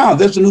you down.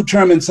 There's a new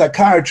term in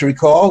psychiatry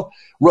called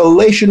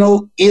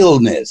relational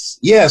illness.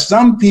 Yes,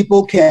 some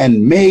people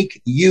can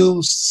make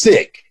you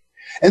sick.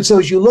 And so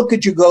as you look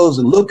at your goals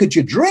and look at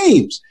your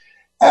dreams,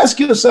 ask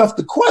yourself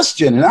the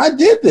question, and I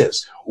did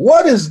this,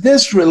 what is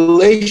this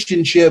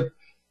relationship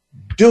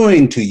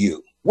doing to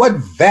you? What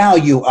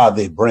value are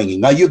they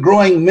bringing? Are you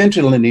growing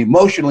mentally and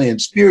emotionally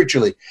and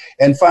spiritually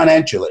and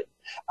financially?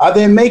 Are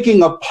they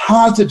making a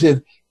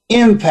positive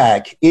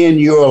impact in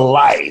your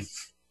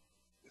life?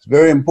 It's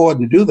very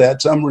important to do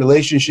that. Some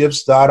relationships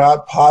start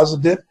out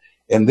positive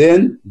and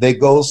then they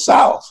go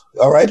south.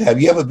 All right.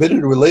 Have you ever been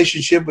in a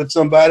relationship with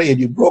somebody and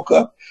you broke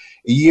up?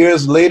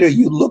 Years later,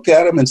 you look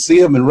at them and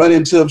see them and run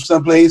into them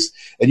someplace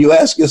and you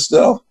ask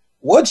yourself,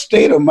 what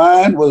state of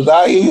mind was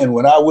I in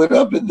when I went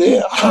up in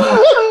there?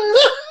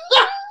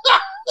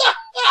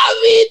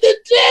 I mean to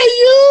tell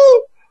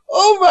you,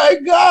 oh my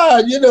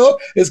God,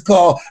 it's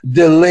called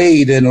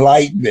delayed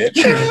enlightenment.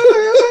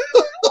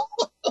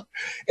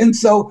 And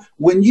so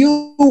when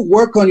you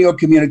work on your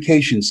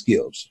communication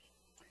skills,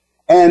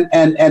 and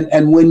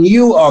when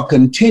you are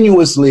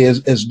continuously,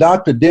 as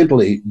Dr.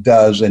 Dentley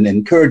does and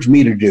encourage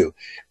me to do,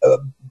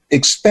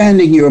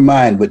 expanding your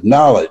mind with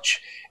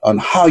knowledge on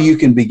how you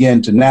can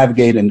begin to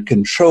navigate and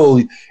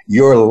control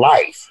your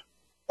life.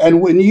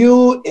 And when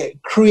you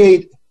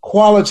create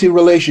quality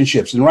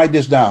relationships, and write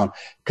this down,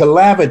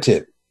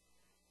 collaborative,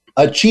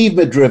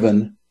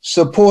 achievement-driven,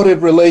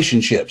 supportive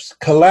relationships,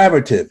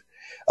 collaborative,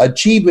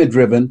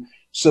 achievement-driven,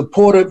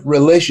 supportive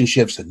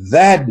relationships,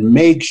 that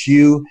makes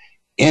you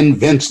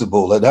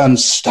invincible and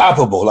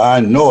unstoppable. I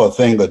know a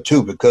thing or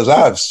two because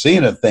I've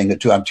seen a thing or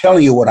two. I'm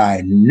telling you what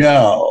I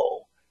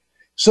know.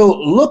 So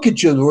look at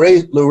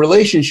the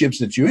relationships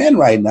that you're in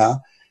right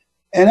now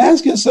and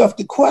ask yourself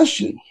the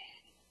question,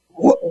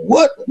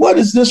 what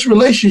is this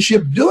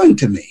relationship doing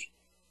to me?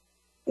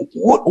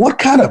 What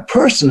kind of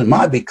person am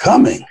I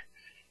becoming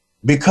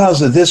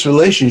because of this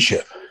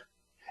relationship?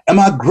 Am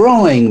I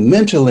growing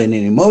mentally and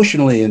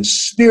emotionally and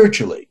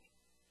spiritually?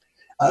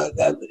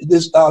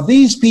 Are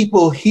these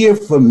people here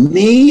for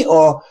me,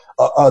 or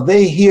are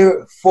they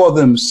here for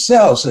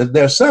themselves?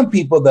 There are some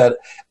people that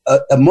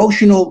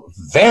emotional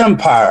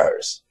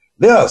vampires.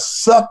 They'll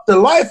suck the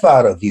life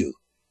out of you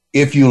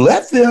if you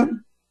let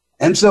them.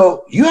 And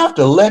so you have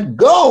to let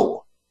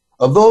go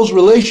of those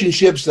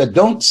relationships that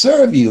don't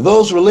serve you,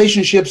 those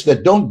relationships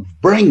that don't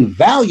bring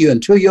value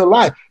into your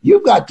life.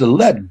 You've got to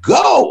let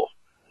go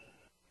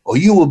or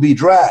you will be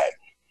dragged.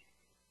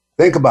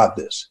 Think about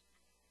this.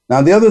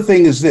 Now, the other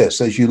thing is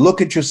this, as you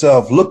look at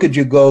yourself, look at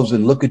your goals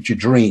and look at your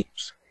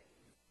dreams,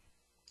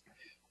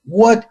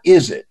 what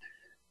is it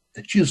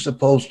that you're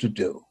supposed to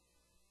do?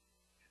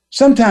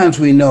 Sometimes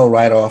we know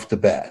right off the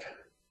bat.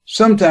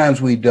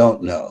 Sometimes we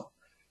don't know.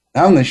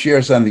 Now, I'm going to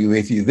share something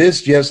with you.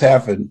 This just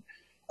happened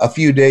a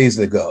few days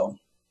ago.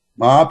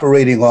 My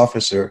operating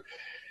officer,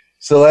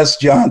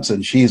 Celeste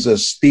Johnson, she's a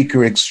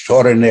speaker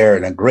extraordinaire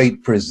and a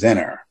great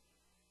presenter.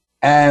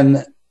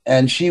 And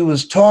she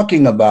was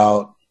talking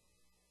about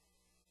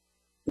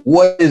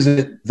what is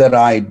it that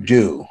I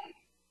do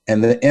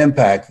and the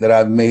impact that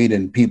I've made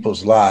in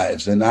people's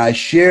lives. And I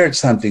shared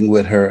something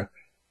with her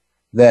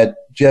that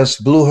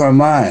just blew her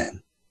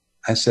mind.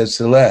 I said,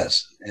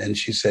 Celeste, and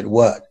she said,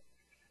 what?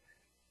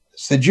 I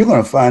said, you're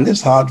going to find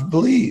this hard to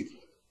believe.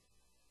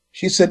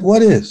 She said,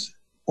 what is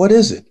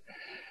it?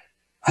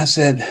 I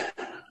said,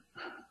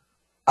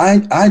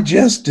 I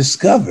just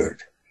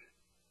discovered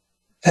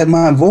that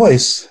my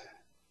voice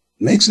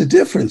makes a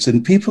difference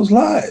in people's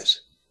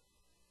lives.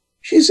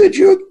 She said,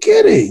 you're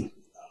kidding.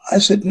 I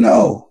said,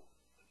 no.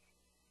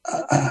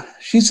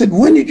 She said,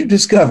 when did you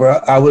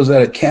discover? I was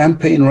at a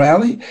campaign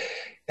rally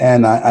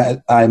and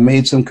I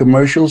made some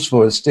commercials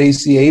for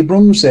Stacey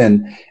Abrams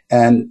and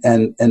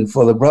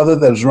for the brother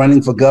that was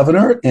running for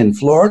governor in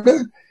Florida.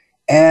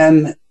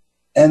 And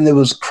there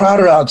was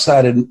crowded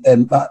outside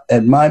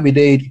at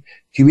Miami-Dade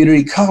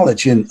Community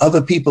College, and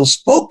other people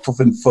spoke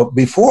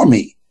before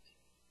me.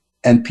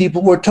 And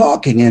people were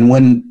talking. And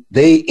when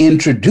they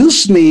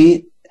introduced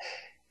me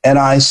and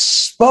I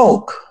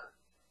spoke,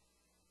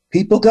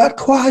 people got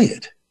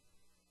quiet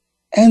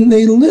and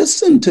they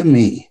listened to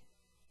me.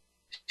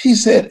 She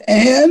said,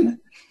 and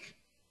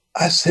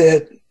I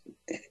said,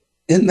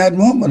 in that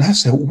moment, I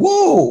said,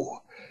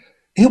 whoa,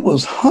 it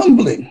was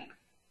humbling.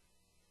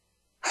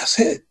 I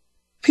said,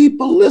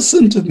 people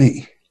listened to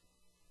me.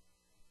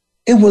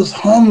 It was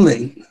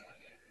humbling.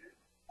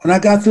 When I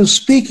got through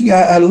speaking,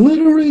 I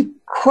literally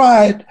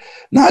cried,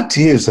 not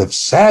tears of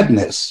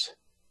sadness,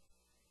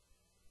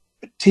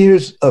 but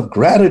tears of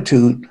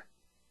gratitude,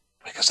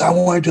 because I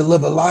wanted to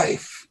live a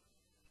life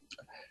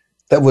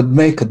that would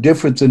make a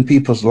difference in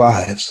people's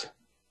lives,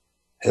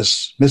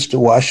 as Mr.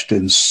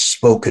 Washington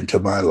spoke into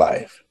my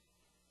life,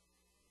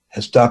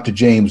 as Dr.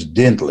 James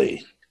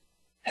Dentley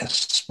has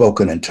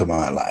spoken into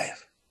my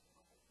life.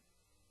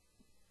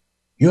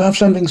 You have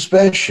something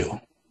special.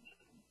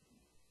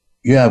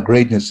 You have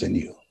greatness in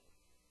you.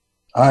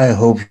 I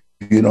hope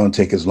you don't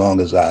take as long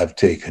as I've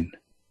taken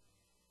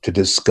to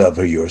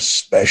discover your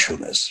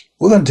specialness.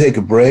 We're going to take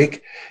a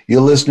break.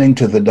 You're listening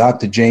to the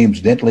Dr.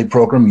 James Dentley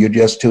program. You're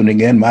just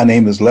tuning in. My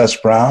name is Les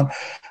Brown.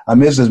 I'm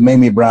Mrs.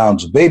 Mamie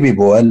Brown's baby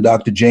boy and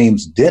Dr.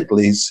 James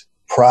Dentley's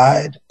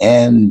pride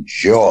and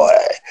joy.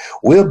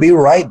 We'll be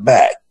right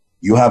back.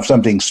 You have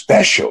something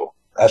special.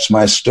 That's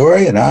my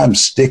story, and I'm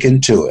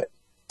sticking to it.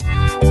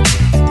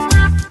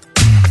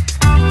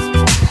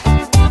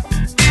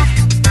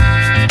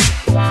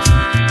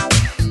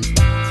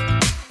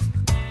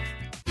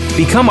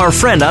 Become our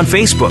friend on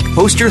Facebook.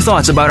 Post your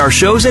thoughts about our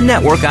shows and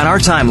network on our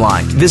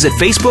timeline. Visit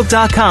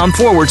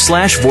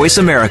facebook.com/Voice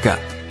America.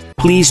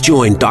 Please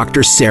join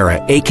Dr.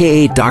 Sarah,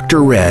 aka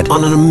Dr. Red,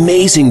 on an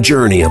amazing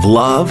journey of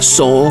love,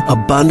 soul,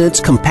 abundance,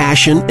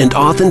 compassion, and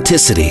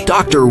authenticity.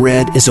 Dr.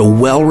 Red is a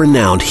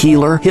well-renowned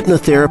healer,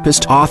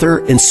 hypnotherapist,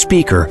 author, and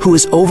speaker who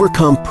has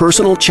overcome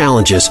personal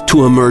challenges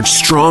to emerge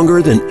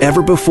stronger than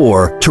ever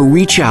before to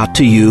reach out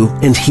to you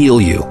and heal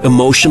you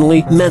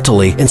emotionally,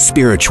 mentally, and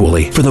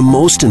spiritually for the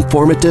most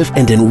informative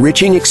and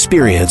enriching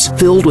experience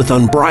filled with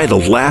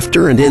unbridled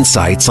laughter and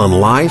insights on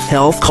life,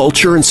 health,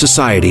 culture, and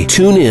society.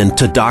 Tune in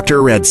to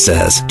Dr. Red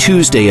Says,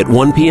 Tuesday at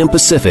 1 p.m.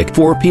 Pacific,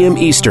 4 p.m.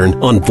 Eastern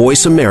on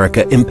Voice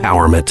America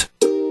Empowerment.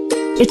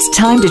 It's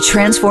time to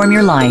transform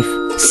your life.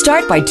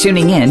 Start by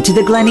tuning in to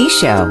The Glenyce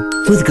Show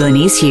with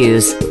Glenyce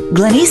Hughes.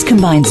 Glenyce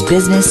combines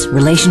business,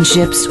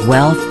 relationships,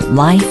 wealth,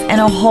 life,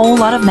 and a whole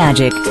lot of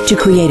magic to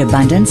create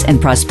abundance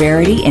and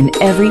prosperity in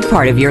every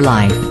part of your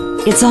life.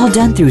 It's all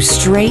done through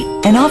straight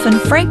and often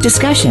frank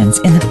discussions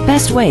in the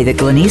best way that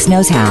Glenyce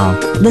knows how.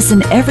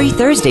 Listen every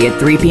Thursday at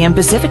 3 p.m.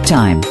 Pacific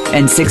Time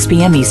and 6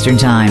 p.m. Eastern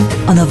Time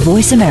on the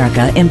Voice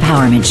America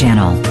Empowerment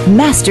Channel.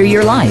 Master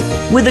your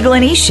life with The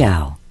Glenyce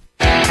Show.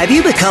 Have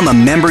you become a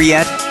member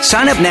yet?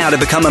 Sign up now to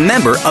become a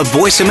member of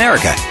Voice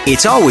America.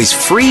 It's always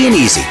free and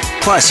easy.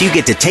 Plus, you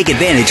get to take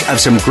advantage of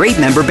some great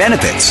member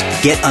benefits.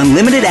 Get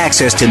unlimited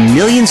access to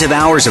millions of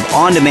hours of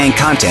on-demand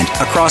content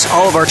across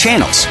all of our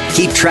channels.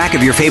 Keep track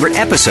of your favorite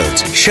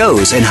episodes,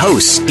 shows, and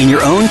hosts in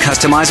your own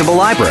customizable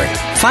library.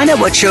 Find out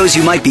what shows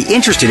you might be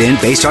interested in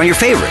based on your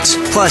favorites.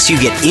 Plus, you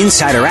get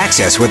insider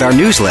access with our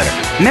newsletter.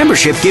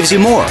 Membership gives you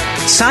more.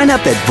 Sign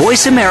up at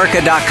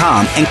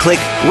voiceamerica.com and click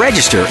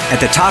register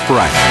at the top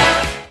right.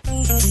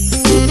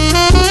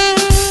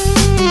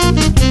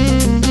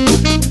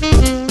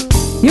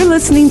 You're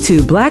listening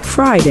to Black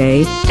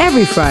Friday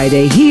every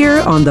Friday here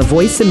on the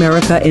Voice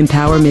America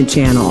Empowerment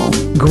Channel.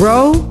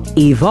 Grow,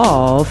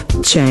 evolve,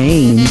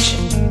 change.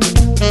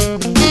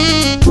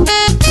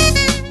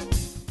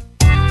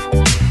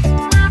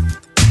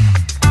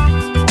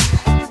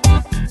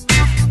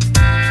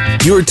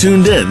 You're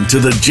tuned in to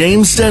The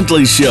James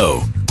Dentley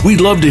Show.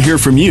 We'd love to hear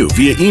from you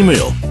via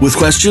email with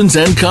questions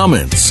and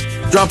comments.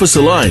 Drop us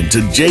a line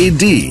to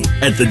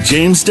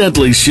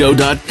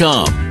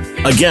jd@thejamesdentleyshow.com.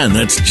 Again,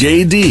 that's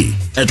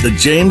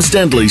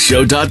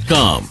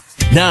jd@thejamesdentleyshow.com.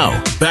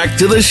 Now, back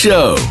to the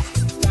show.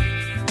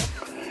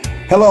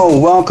 Hello,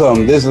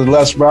 welcome. This is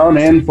Les Brown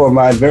in for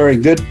my very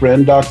good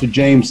friend, Dr.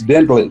 James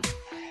Dentley.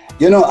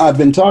 You know, I've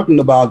been talking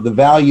about the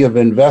value of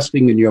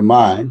investing in your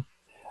mind,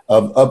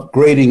 of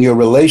upgrading your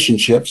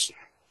relationships,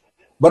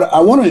 but I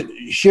want to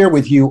share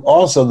with you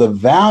also the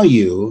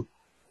value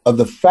of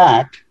the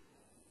fact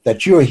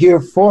that you're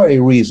here for a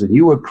reason.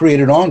 You were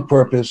created on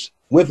purpose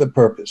with a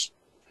purpose.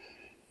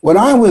 When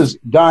I was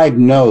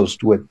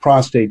diagnosed with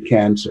prostate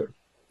cancer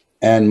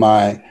and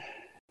my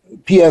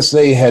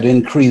PSA had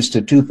increased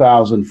to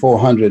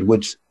 2,400,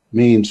 which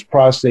means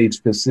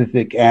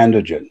prostate-specific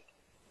antigen,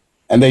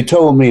 and they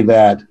told me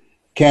that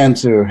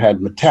cancer had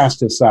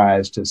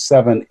metastasized to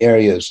 7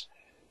 areas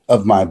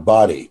of my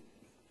body,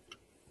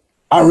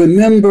 I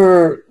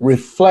remember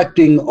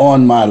reflecting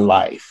on my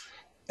life,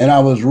 and I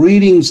was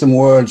reading some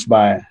words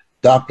by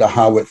Dr.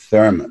 Howard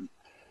Thurman.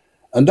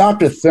 And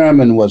Dr.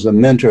 Thurman was a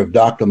mentor of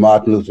Dr.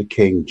 Martin Luther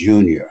King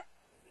Jr.,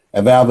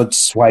 of Albert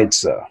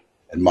Schweitzer,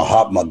 and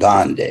Mahatma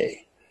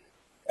Gandhi.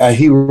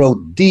 He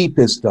wrote, "Deep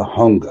is the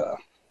hunger,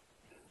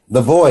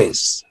 the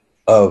voice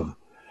of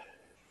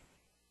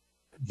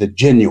the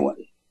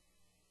genuine."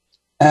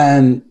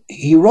 And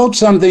he wrote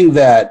something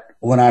that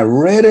when I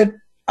read it,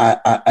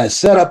 I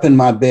sat up in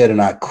my bed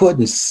and I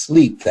couldn't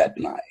sleep that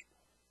night.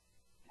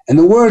 And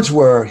the words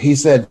were, he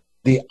said,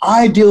 "The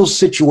ideal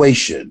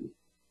situation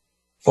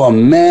for a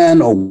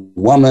man or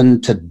woman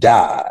to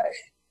die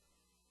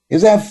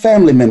is have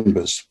family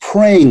members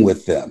praying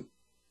with them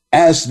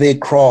as they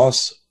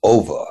cross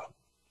over."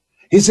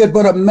 He said,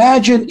 "But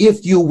imagine,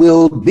 if you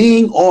will,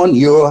 being on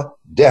your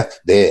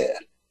deathbed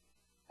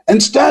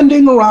and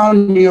standing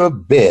around your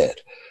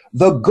bed,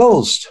 the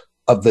ghost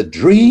of the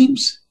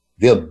dreams,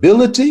 the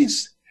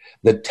abilities,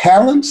 the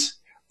talents,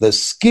 the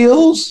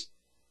skills,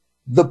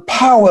 the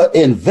power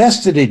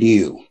invested in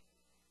you,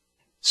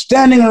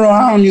 standing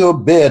around your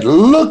bed,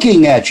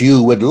 looking at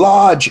you with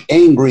large,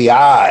 angry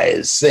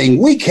eyes, saying,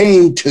 'We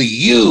came to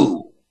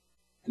you,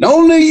 and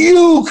only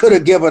you could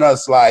have given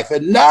us life,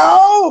 and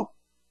now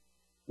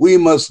we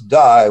must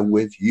die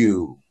with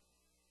you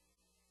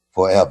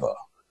forever.'"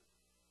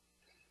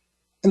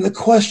 And the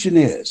question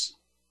is,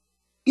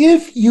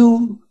 if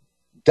you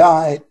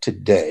died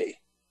today,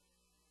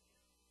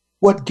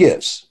 what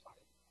gifts,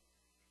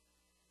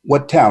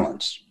 what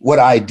talents, what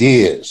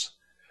ideas,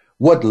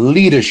 what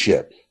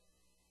leadership,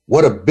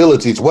 what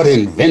abilities, what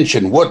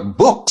invention, what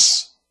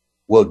books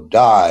will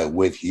die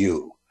with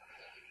you?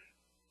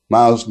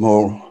 Miles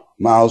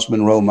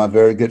Monroe, my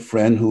very good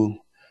friend who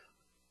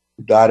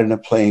died in a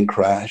plane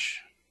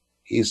crash,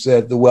 he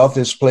said the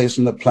wealthiest place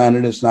on the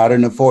planet is not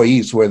in the Far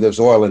East where there's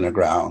oil in the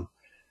ground.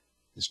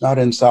 It's not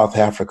in South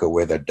Africa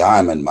where there are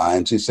diamond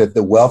mines. He said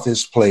the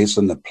wealthiest place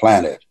on the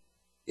planet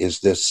is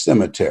this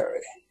cemetery.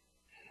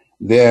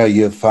 There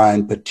you'll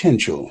find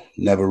potential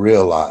never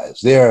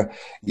realized. There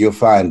you'll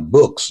find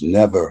books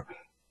never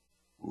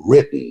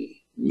written,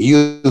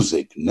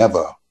 music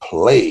never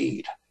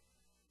played,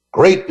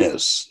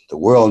 greatness the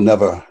world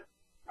never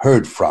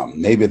heard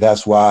from. Maybe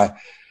that's why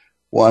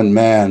one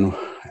man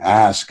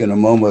asked in a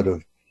moment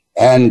of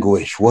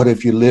anguish, what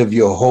if you live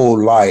your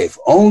whole life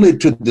only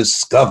to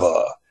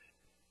discover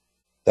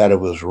that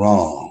it was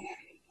wrong?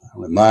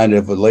 I'm reminded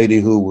of a lady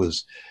who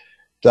was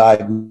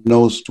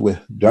diagnosed with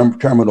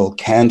terminal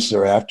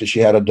cancer after she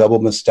had a double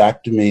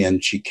mastectomy,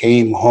 and she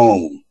came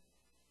home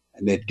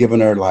and they'd given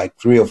her like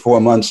 3 or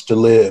 4 months to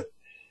live.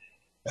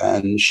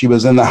 And she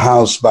was in the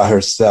house by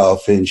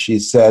herself, and she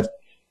sat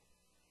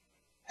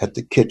at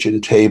the kitchen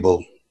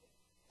table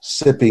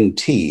sipping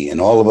tea, and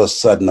all of a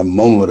sudden a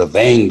moment of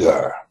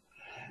anger.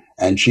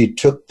 And she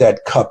took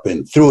that cup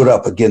and threw it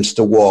up against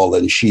the wall,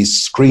 and she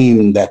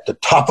screamed at the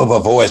top of her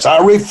voice,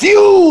 I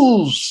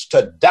refuse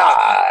to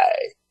die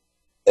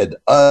an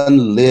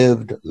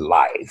unlived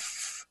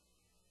life.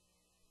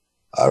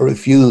 I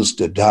refuse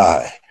to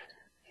die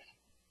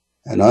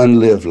an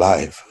unlived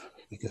life.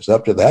 Because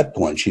up to that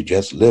point, she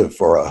just lived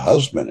for her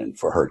husband and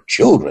for her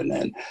children.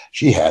 And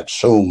she had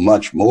so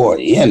much more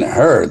in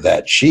her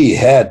that she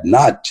had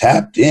not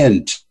tapped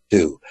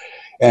into.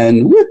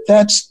 And with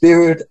that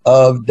spirit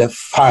of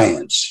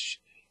defiance,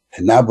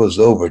 and that was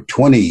over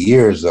 20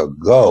 years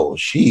ago,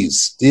 she's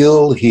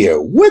still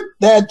here. With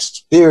that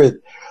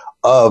spirit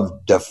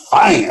of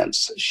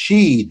defiance,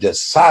 she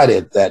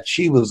decided that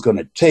she was going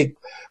to take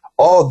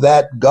all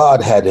that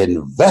God had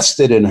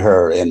invested in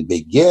her and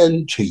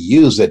begin to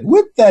use it.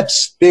 With that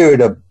spirit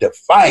of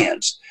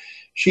defiance,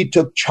 she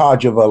took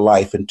charge of her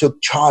life and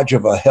took charge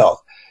of her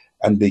health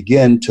and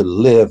began to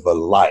live a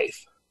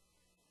life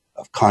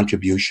of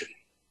contribution.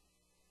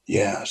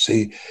 Yeah,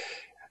 see,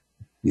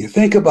 you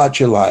think about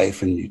your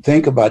life and you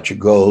think about your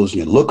goals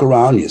and you look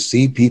around, you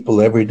see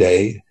people every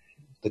day.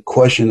 The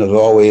question is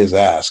always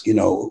asked,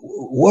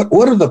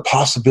 what are the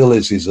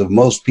possibilities of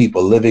most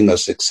people living a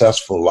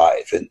successful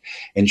life? And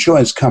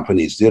insurance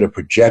companies did a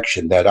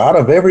projection that out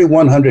of every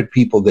 100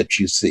 people that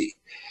you see,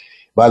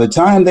 by the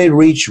time they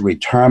reach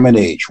retirement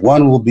age,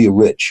 1 will be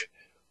rich,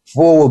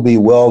 4 will be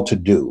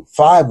well-to-do,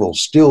 5 will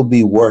still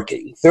be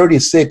working,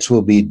 36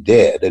 will be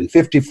dead, and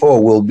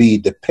 54 will be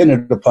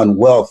dependent upon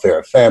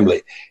welfare,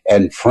 family,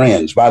 and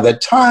friends. By the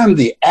time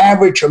the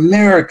average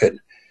American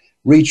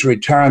reach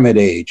retirement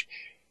age,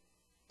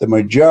 the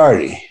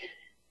majority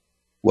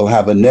will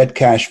have a net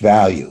cash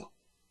value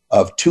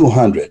of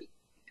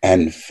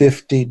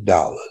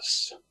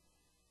 $250.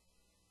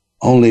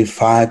 Only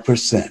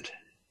 5%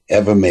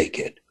 ever make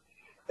it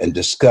and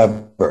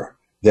discover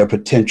their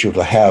potential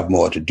to have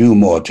more, to do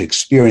more, to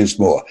experience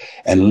more,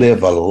 and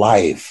live a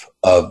life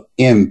of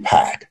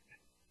impact.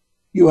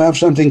 You have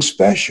something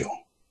special.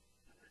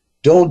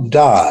 Don't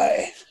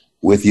die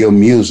with your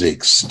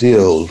music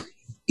still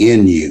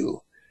in you.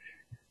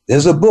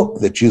 There's a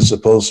book that you're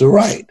supposed to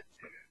write.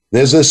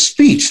 There's a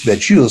speech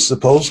that you're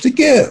supposed to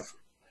give.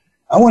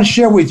 I want to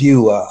share with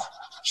you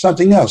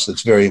something else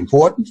that's very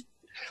important.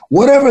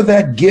 Whatever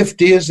that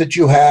gift is that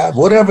you have,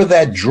 whatever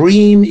that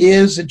dream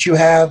is that you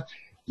have,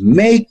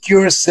 make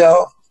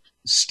yourself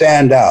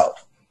stand out.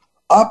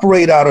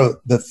 Operate out of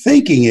the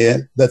thinking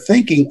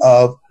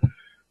of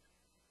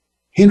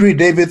Henry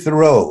David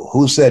Thoreau,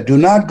 who said, do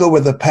not go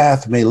where the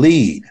path may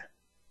lead.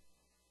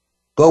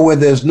 Go where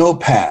there's no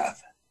path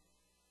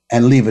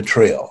and leave a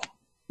trail.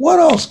 What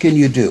else can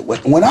you do?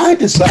 When I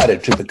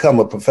decided to become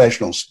a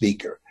professional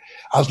speaker,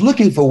 I was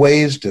looking for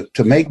ways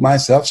to make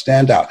myself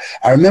stand out.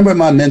 I remember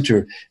my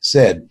mentor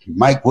said,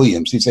 Mike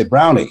Williams, he said,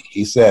 Brownie,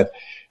 he said,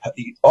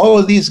 all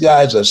of these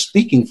guys are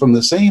speaking from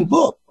the same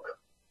book,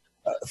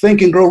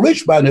 Think and Grow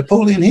Rich by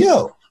Napoleon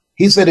Hill.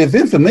 He said, if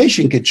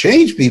information could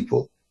change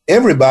people,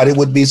 everybody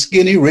would be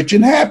skinny, rich,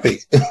 and happy.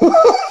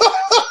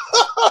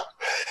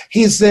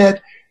 He said,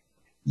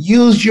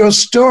 use your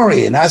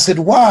story. And I said,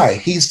 why?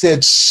 He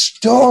said,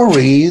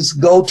 stories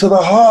go to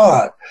the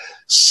heart.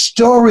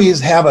 Stories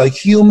have a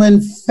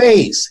human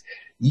face.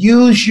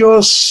 Use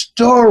your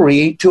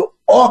story to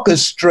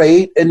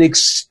orchestrate an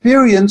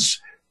experience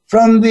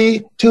to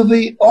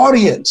the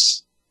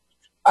audience.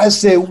 I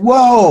say,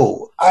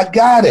 whoa, I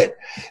got it.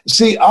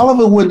 See,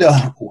 Oliver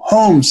Wendell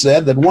Holmes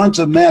said that once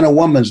a man or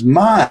woman's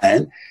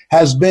mind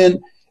has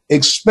been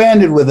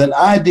expanded with an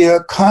idea,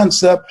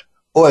 concept,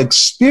 or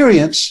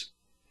experience,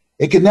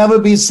 it can never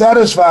be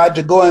satisfied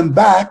to going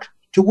back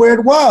to where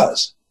it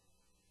was.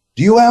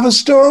 Do you have a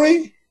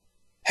story?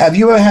 Have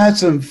you ever had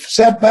some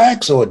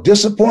setbacks or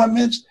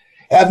disappointments?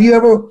 Have you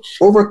ever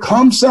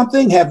overcome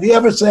something? Have you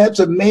ever had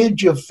some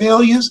major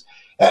failures?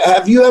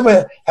 Have you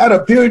ever had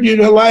a period in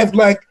your life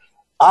like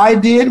I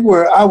did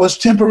where I was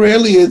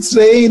temporarily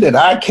insane and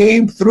I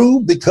came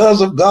through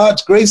because of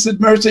God's grace and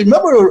mercy.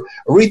 Remember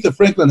Aretha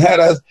Franklin had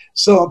a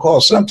song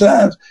called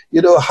Sometimes,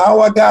 how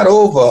I got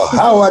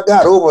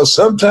over.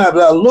 Sometimes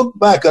I look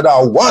back and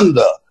I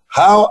wonder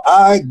how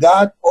I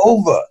got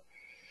over.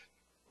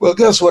 Well,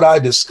 guess what I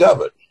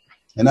discovered?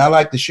 And I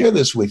like to share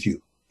this with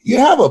you. You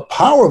have a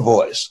power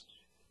voice.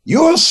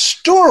 Your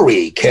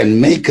story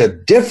can make a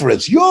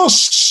difference. Your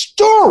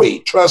story,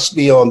 trust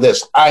me on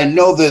this, I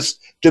know this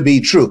to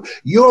be true.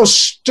 Your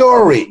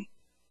story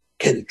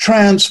can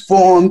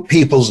transform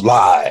people's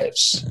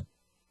lives.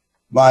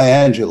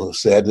 Maya Angelou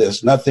said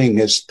there's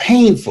nothing as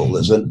painful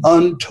as an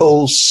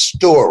untold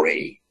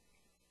story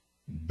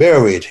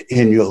buried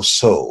in your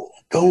soul.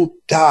 Don't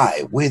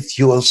die with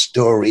your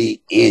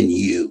story in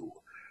you.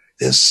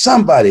 There's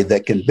somebody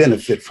that can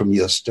benefit from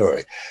your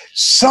story.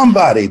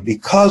 Somebody,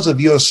 because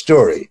of your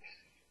story,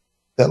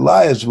 their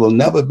lives will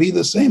never be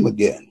the same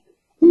again.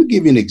 Let me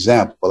give you an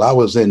example. I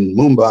was in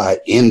Mumbai,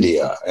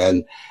 India,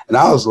 and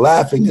I was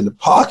laughing in the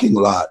parking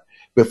lot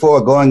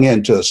before going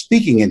into a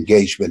speaking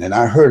engagement, and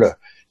I heard a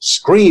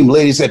scream.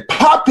 Lady said,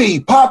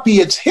 "Poppy, Poppy,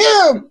 it's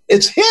him,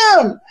 it's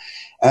him."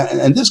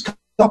 And this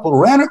couple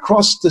ran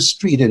across the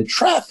street in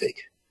traffic.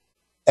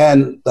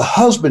 And the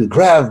husband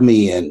grabbed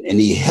me and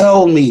he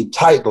held me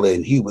tightly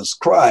and he was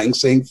crying,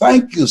 saying,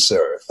 "Thank you,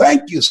 sir.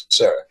 Thank you,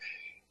 sir."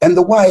 And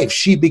the wife,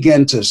 she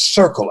began to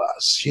circle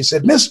us. She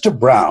said, "Mr.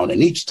 Brown."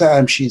 And each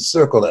time she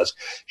circled us,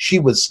 she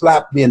would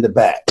slap me in the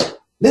back.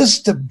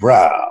 "Mr.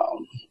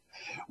 Brown,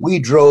 we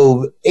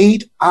drove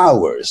 8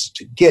 hours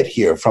to get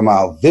here from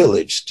our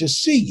village to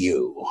see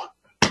you.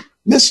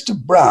 Mr.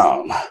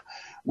 Brown,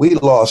 we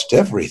lost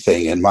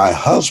everything and my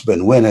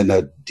husband went in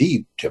a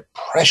deep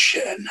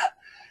depression.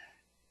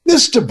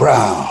 Mr.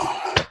 Brown,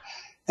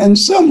 and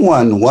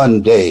someone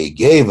one day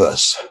gave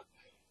us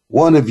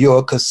one of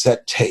your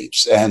cassette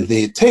tapes, and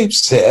the tape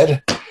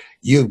said,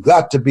 "You've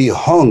got to be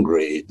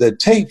hungry." The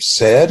tape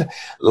said,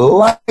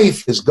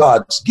 "Life is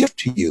God's gift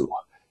to you,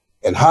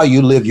 and how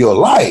you live your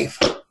life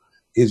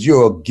is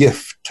your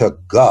gift to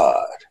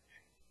God.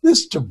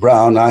 Mr.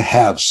 Brown, I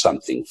have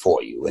something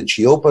for you." And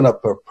she opened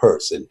up her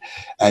purse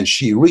and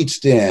she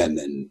reached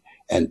in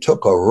and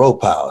took a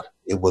rope out.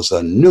 It was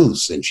a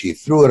noose, and she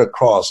threw it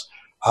across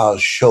our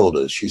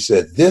shoulders. She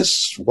said,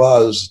 "This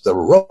was the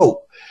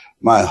rope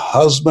my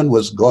husband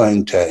was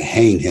going to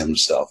hang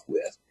himself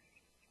with.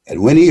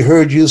 And when he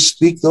heard you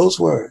speak those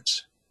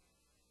words,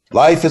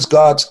 life is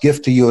God's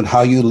gift to you and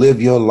how you live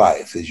your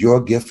life is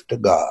your gift to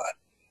God,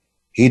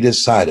 he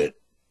decided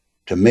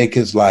to make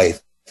his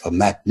life a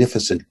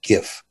magnificent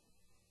gift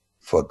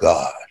for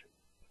God."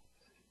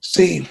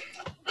 See,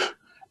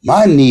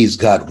 my knees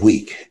got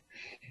weak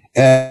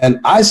and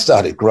I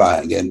started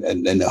crying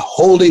and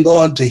holding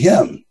on to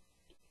him.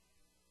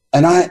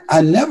 And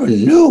I never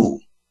knew,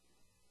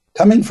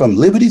 coming from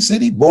Liberty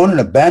City, born in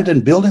an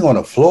abandoned building on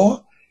a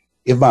floor,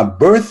 if my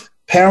birth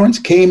parents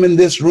came in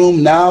this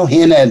room now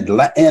in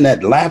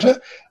Atlanta,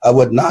 I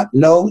would not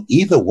know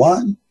either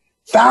one.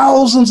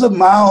 Thousands of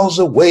miles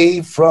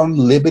away from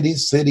Liberty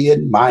City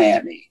in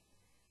Miami.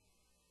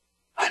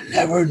 I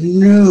never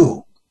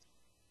knew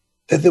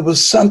that there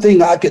was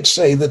something I could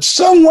say, that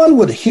someone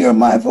would hear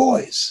my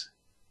voice.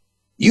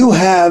 You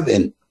have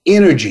an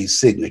energy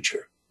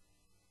signature.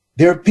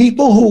 There are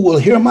people who will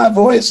hear my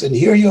voice and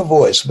hear your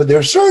voice, but there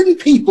are certain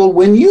people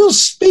when you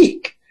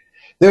speak,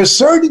 there are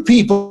certain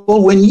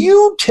people when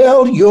you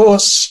tell your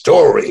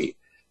story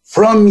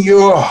from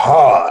your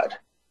heart,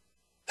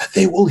 that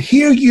they will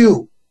hear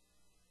you.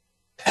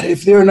 That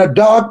if they're in a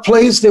dark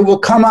place, they will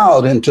come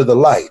out into the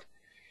light.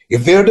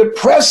 If they're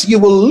depressed, you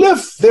will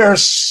lift their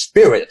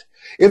spirit.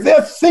 If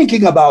they're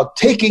thinking about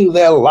taking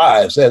their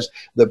lives, as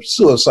the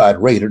suicide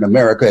rate in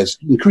America has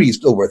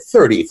increased over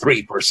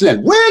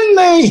 33%, when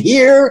they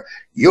hear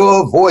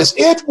your voice,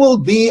 it will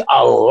be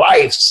a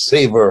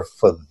lifesaver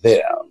for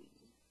them.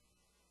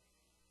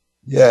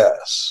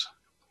 Yes,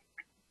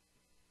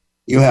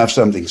 you have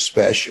something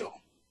special.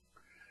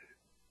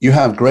 You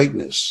have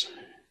greatness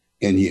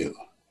in you.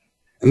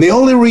 And the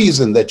only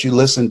reason that you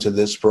listen to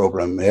this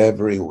program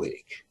every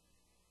week,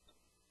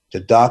 to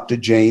Dr.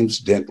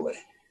 James Dentley,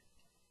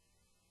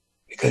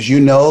 because you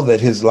know that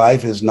his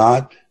life is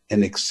not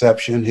an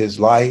exception. His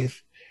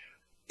life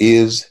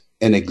is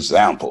an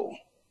example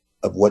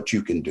of what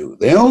you can do.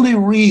 The only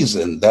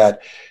reason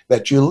that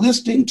you're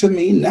listening to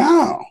me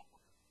now,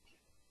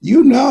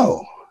 you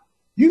know,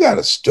 you got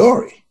a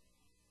story.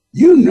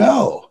 You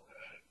know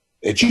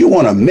that you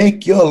want to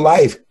make your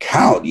life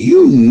count.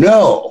 You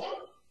know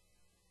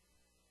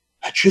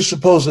that you're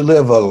supposed to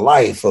live a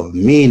life of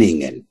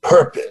meaning and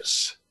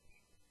purpose.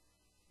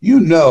 You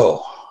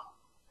know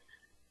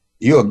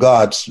you're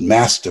God's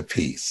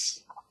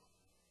masterpiece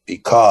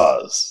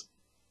because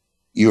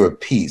you're a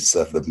piece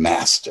of the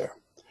master.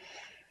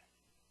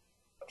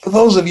 For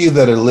those of you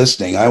that are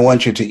listening, I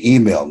want you to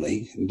email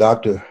me.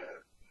 Dr.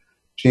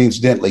 James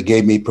Dentley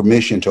gave me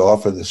permission to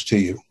offer this to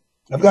you.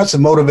 I've got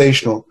some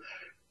motivational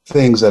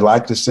things I'd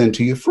like to send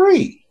to you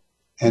free.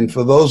 And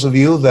for those of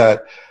you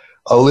that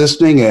are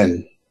listening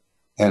and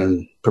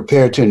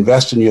prepared to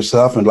invest in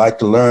yourself and like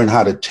to learn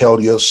how to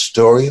tell your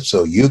story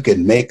so you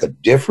can make a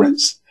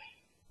difference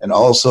and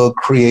also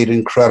create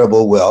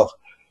incredible wealth,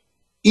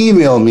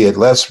 email me at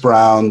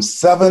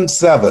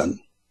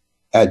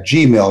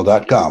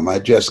lesbrown77@gmail.com. I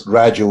just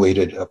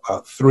graduated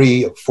about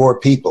 3 or 4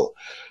 people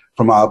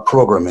from our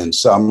program, and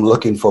so I'm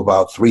looking for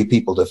about 3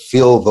 people to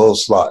fill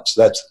those slots.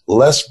 That's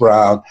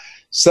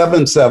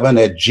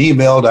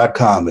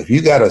lesbrown77@gmail.com. If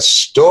you got a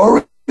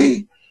story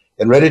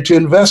and ready to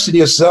invest in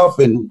yourself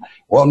and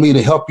want me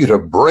to help you to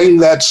bring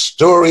that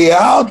story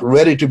out,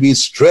 ready to be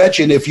stretched,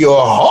 and if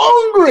you're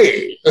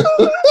hungry,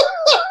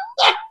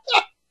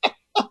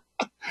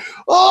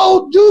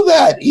 oh, do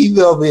that.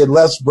 Email me at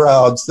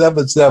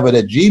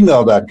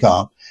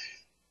lesbrown77@gmail.com.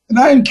 And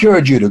I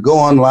encourage you to go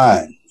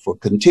online for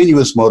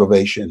continuous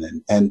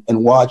motivation and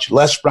watch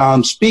Les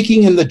Brown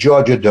speaking in the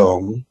Georgia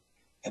Dome,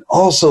 and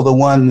also the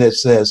one that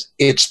says,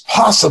 it's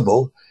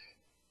possible,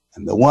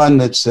 and the one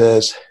that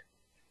says,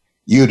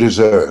 you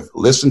deserve.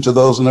 Listen to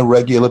those on a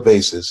regular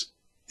basis,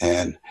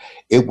 and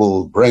it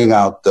will bring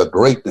out the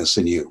greatness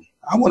in you.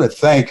 I want to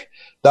thank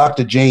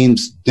Dr.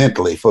 James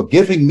Dentley for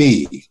giving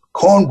me,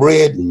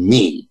 Cornbread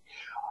Me,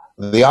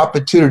 the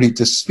opportunity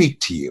to speak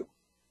to you.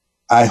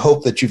 I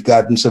hope that you've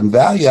gotten some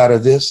value out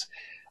of this.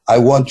 I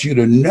want you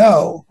to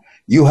know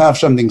you have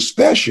something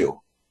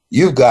special.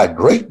 You've got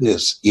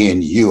greatness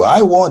in you.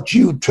 I want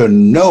you to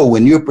know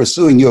when you're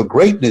pursuing your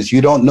greatness,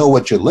 you don't know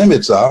what your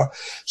limits are,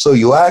 so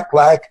you act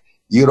like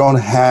you don't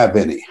have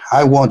any.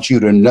 I want you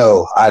to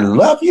know I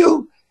love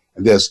you,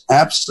 and there's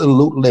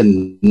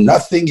absolutely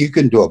nothing you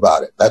can do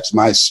about it. That's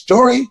my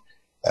story,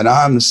 and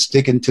I'm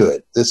sticking to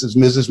it. This is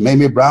Mrs.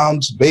 Mamie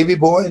Brown's baby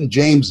boy and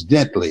James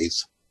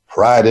Dentley's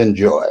pride and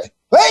joy.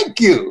 Thank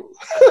you.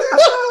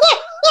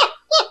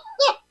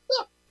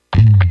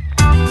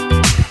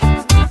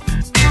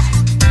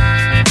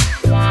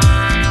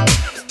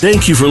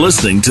 Thank you for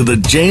listening to The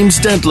James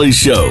Dentley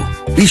Show.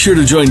 Be sure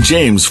to join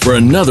James for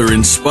another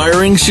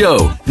inspiring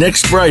show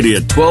next Friday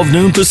at 12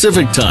 noon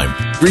Pacific Time,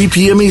 3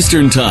 p.m.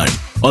 Eastern Time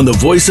on the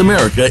Voice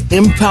America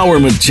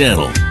Empowerment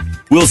Channel.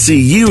 We'll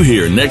see you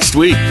here next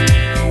week.